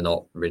 then they're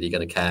not really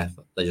going to care.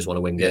 They just want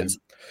to win games.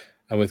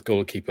 And with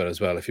goalkeeper as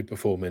well, if you're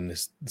performing,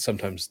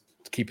 sometimes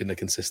keeping the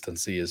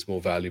consistency is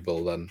more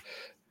valuable than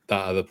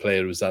that other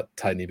player who's that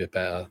tiny bit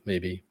better,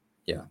 maybe.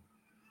 Yeah.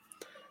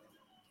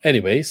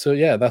 Anyway, so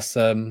yeah, that's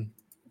some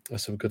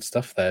good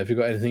stuff there. Have you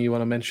got anything you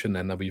want to mention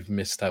then that we've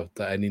missed out?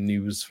 Any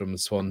news from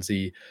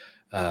Swansea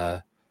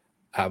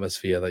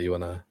atmosphere that you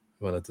want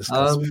to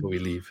discuss before we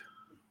leave?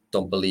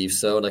 Don't believe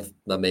so. And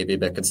that may be a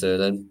bit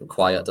concerning.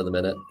 Quiet at the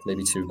minute,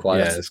 maybe too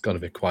quiet. Yeah, it's gone a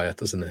bit quiet,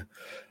 doesn't it?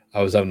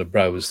 I was having a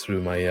browse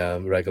through my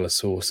regular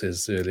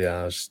sources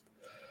earlier.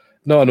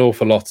 Not an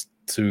awful lot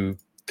to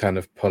kind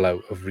of pull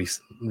out of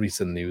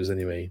recent news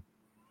anyway.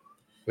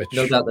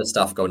 No doubt there's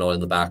stuff going on in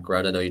the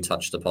background. I know you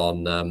touched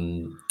upon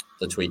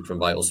the tweet from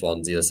Vital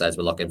Swansea that says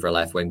we're looking for a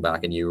left wing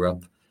back in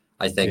Europe.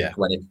 I think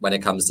when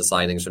it comes to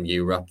signings from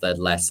Europe, they're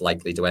less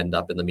likely to end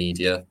up in the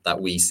media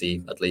that we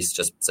see, at least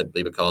just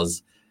simply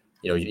because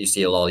you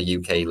see a lot of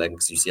UK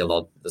links. You see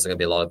there's going to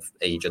be a lot of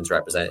agents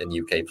representing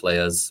UK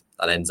players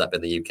that ends up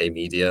in the UK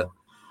media.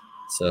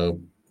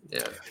 So,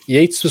 yeah.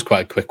 Yates was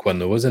quite a quick one,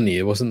 though, wasn't he?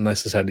 It wasn't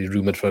necessarily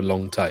rumoured for a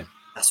long time.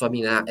 That's what I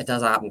mean. It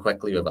does happen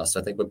quickly with us.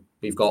 I think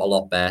we've got a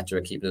lot better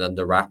at keeping it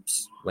under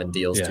wraps when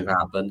deals do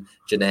happen.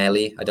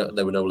 Janelli,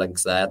 there were no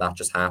links there. That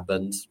just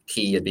happened.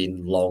 Key had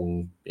been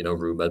long,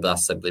 rumoured, but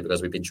that's simply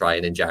because we've been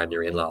trying in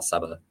January and last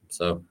summer.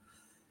 So,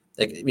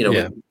 I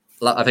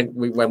think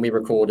when we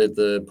recorded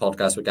the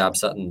podcast with Gab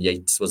Sutton,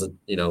 Yates was,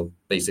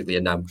 basically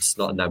not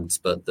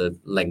announced, but the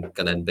link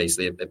and then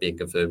basically it being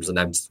confirmed was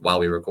announced while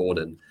we were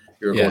recording.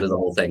 We recorded the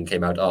whole thing,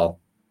 came out,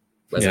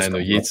 I know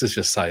Yates has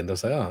just signed. I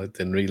was like, I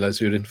didn't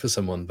realise you were in for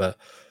someone. But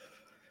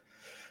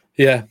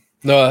yeah,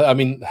 no, I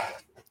mean,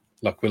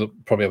 look, we'll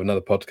probably have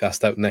another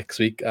podcast out next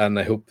week, and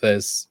I hope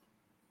there's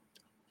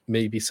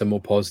maybe some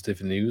more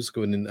positive news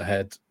going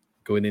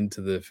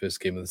into the first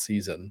game of the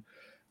season.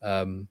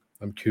 I'm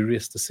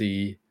curious to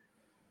see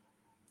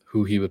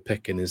who he would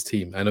pick in his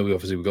team. I know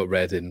we've got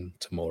Reading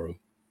tomorrow.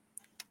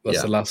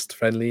 That's the last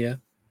friendly, yeah?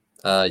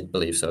 I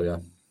believe so, yeah.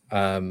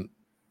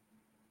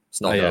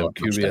 I'm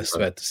curious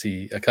to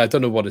see. I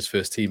don't know what his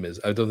first team is.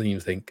 I don't know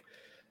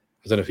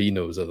if he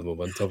knows at the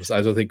moment. Obviously,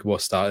 I don't think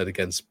what started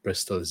against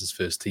Bristol is his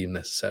first team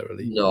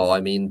necessarily. No,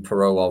 I mean,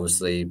 Piroe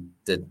obviously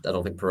did. I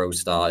don't think Piroe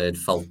started.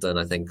 Felton,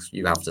 I think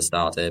you have to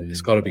start him.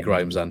 It's got to be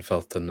Grimes and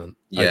Felton.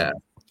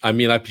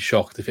 I'd be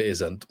shocked if it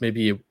isn't.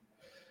 Maybe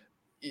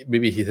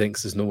he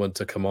thinks there's no one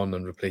to come on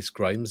and replace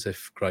Grimes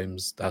if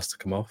Grimes has to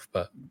come off.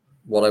 But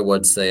what I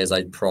would say is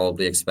I'd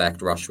probably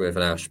expect Rushworth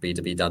and Ashby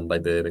to be done by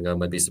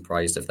Birmingham. I'd be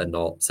surprised if they're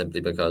not,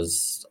 simply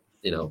because,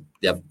 the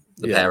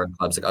parent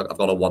clubs, I've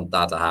got to want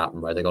that to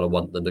happen, right? They've got to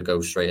want them to go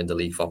straight into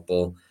league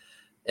football.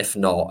 If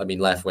not, I mean,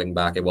 left wing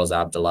back, it was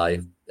Abdullahi.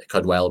 It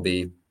could well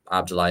be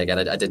Abdullahi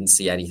again. I didn't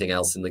see anything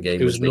else in the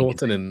game. It was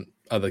Norton in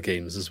other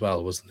games as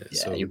well, wasn't it? Yeah,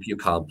 so you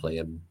can't play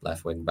him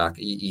left wing back.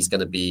 He's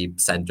going to be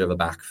centre of a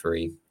back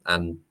three,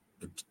 and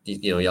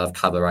you'll have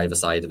cover either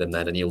side of him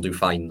then, and he'll do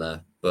fine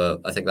there.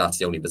 But I think that's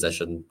the only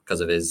position because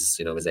of his,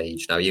 his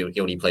age. Now he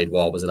only played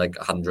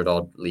 100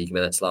 odd league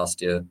minutes last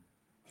year,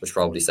 which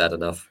probably said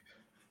enough.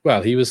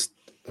 Well, he was.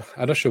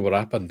 I'm not sure what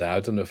happened there.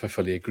 I don't know if I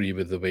fully agree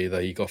with the way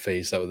that he got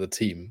phased out of the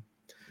team.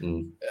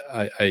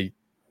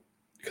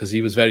 Because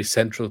he was very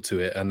central to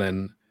it, and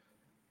then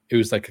it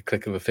was like a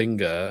click of a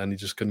finger, and he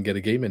just couldn't get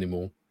a game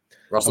anymore.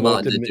 Russell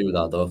Martin did do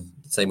that though.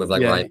 Same with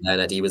Ryan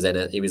Bennett. He was in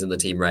it. He was in the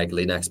team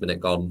regularly. Next minute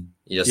gone.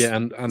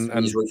 And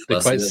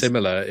they're quite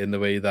similar in the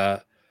way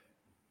that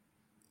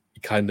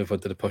he kind of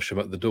wanted to push him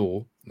out the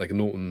door. Like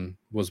Norton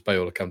was by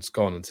all accounts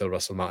gone until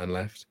Russell Martin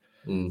left.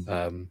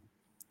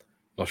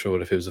 Not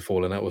sure if it was a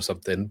falling out or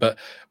something. But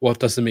what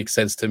doesn't make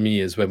sense to me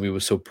is when we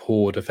were so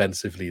poor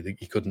defensively that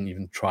he couldn't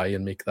even try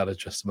and make that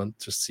adjustment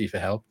just to see if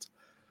it helped.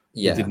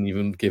 Yeah. We didn't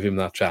even give him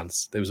that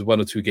chance. There was 1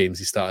 or 2 games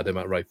he started him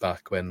at right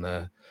back when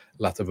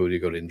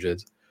Latavoudi got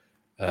injured.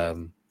 I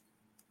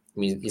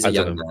mean, he's a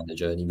young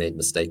manager and he made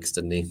mistakes,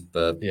 didn't he?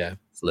 But yeah,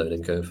 it's a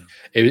learning curve.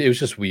 It was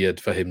just weird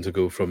for him to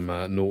go from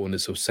Norton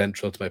is so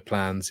central to my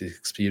plans, his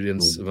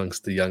experience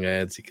amongst the young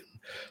heads, he can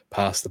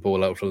pass the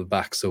ball out from the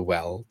back so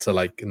well, to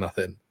like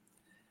nothing.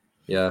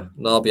 Yeah,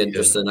 no, it'll be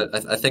interesting.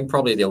 Yeah. I think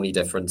probably the only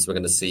difference we're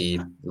going to see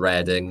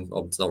Birmingham.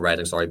 I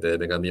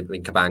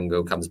mean,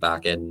 Cabango comes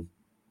back in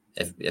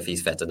if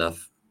he's fit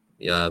enough.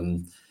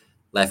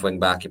 Left wing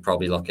back, you're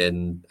probably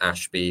looking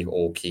Ashby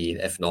or Key.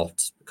 If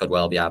not, could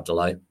well be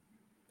Abdullahi.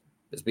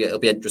 It'll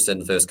be interesting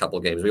the first couple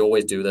of games. We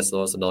always do this,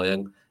 though. It's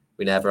annoying.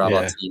 We never have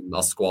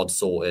our squad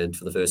sorted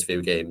for the first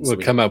few games. We'll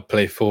come out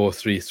play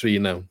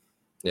 4-3-3 now.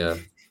 Yeah,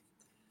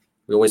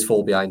 we always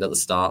fall behind at the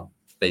start.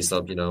 Based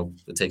on,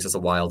 it takes us a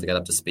while to get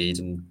up to speed,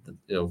 and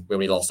we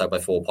only lost out by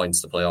 4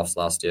 points to playoffs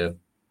last year.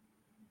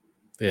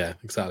 Yeah,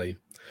 exactly.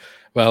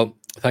 Well,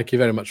 thank you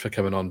very much for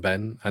coming on,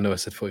 Ben. I know I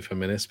said 45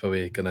 minutes, but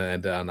we're going to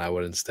end it at an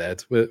hour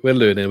instead. We're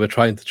learning. We're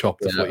trying to chop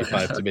the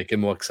 45 to make it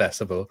more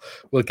accessible.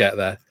 We'll get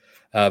there.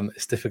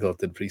 It's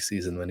difficult in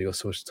pre-season when you got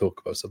so much to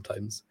talk about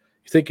sometimes.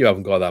 You think you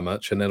haven't got that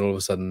much, and then all of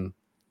a sudden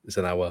it's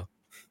an hour.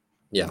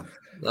 Yeah.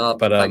 But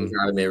thank you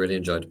for having me. I really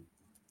enjoyed it.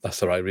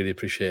 That's all right. Really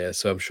appreciate it.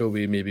 So I'm sure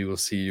maybe we'll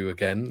see you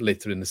again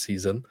later in the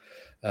season.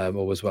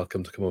 Always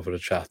welcome to come over to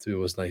chat. We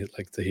always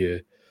like to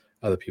hear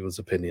other people's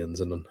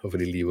opinions, and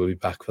hopefully Lee will be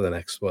back for the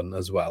next one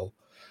as well.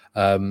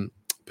 But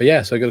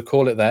yeah, so I'm going to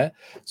call it there.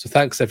 So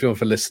thanks everyone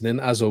for listening.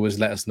 As always,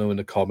 let us know in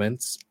the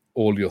comments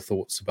all your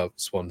thoughts about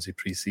Swansea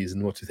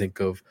pre-season. What do you think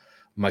of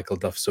Michael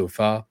Duff so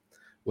far?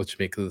 What do you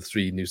make of the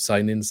 3 new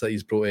signings that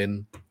he's brought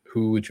in?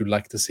 Who would you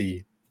like to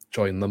see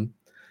join them?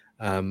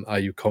 Are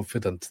you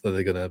confident that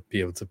they're going to be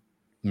able to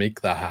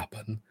make that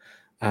happen?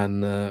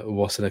 And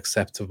what's an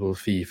acceptable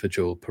fee for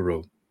Joel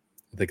Piroe?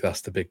 I think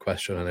that's the big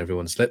question on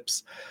everyone's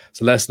lips.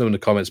 So let us know in the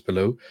comments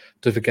below.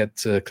 Don't forget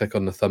to click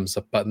on the thumbs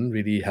up button.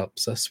 Really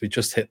helps us. We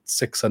just hit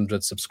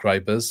 600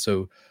 subscribers,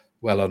 so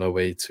well on our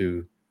way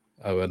to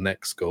our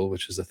next goal,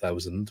 which is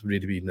 1,000.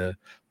 Really been a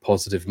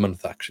positive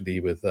month actually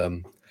with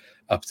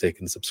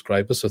uptake in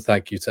subscribers. So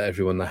thank you to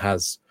everyone that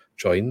has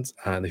joined.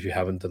 And if you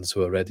haven't done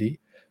so already,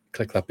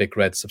 click that big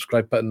red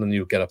subscribe button and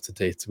you'll get up to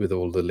date with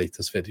all the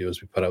latest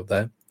videos we put out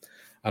there.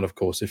 And of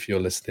course, if you're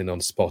listening on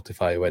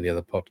Spotify or any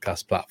other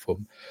podcast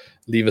platform,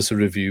 leave us a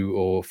review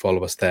or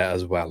follow us there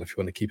as well if you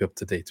want to keep up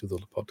to date with all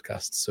the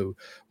podcasts. So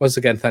once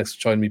again, thanks for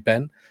joining me,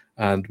 Ben,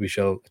 and we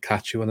shall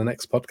catch you on the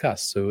next podcast.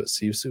 So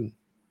see you soon.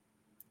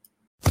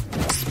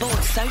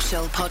 Sports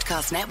Social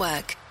Podcast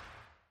Network.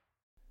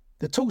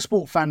 The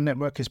TalkSport Fan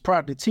Network is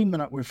proudly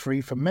teaming up with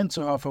Free for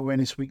Mental Health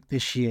Awareness Week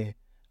this year.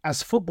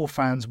 As football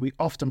fans, we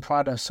often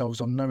pride ourselves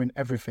on knowing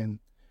everything,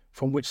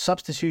 from which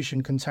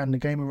substitution can turn the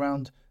game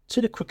around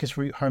to the quickest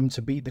route home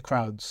to beat the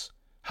crowds.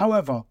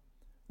 However,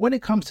 when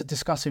it comes to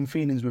discussing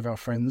feelings with our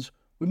friends,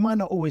 we might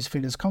not always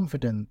feel as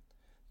confident.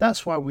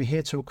 That's why we're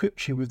here to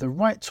equip you with the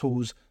right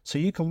tools so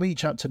you can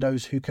reach out to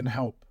those who can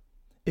help.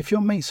 If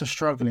your mates are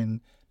struggling,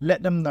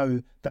 let them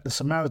know that the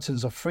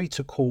Samaritans are free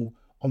to call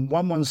on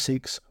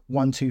 116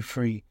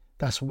 123.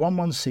 That's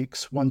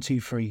 116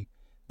 123.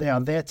 They are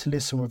there to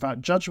listen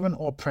without judgment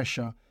or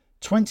pressure,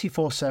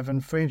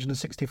 24/7,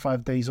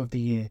 365 days of the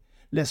year.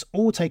 Let's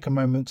all take a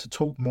moment to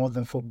talk more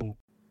than football.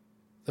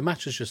 The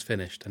match has just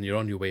finished and you're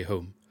on your way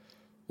home.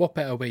 What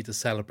better way to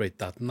celebrate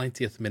that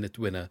 90th minute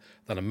winner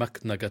than a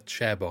Muck Nugget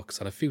share box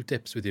and a few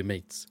dips with your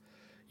mates?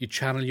 You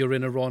channel your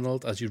inner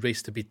Ronald as you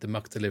race to beat the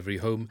Muck delivery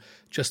home,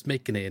 just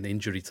making it in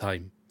injury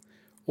time.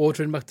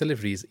 Ordering Muck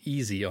delivery is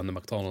easy on the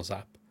McDonald's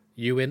app.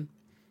 You in?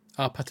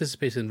 Our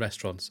participating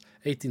restaurants,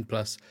 18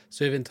 plus,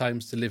 serving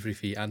times, delivery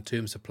fee and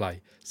terms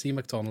apply. See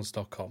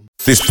mcdonalds.com.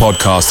 This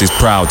podcast is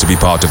proud to be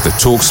part of the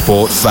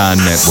TalkSport Fan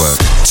Network.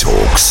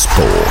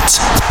 TalkSport.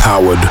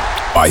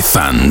 Powered by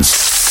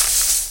fans.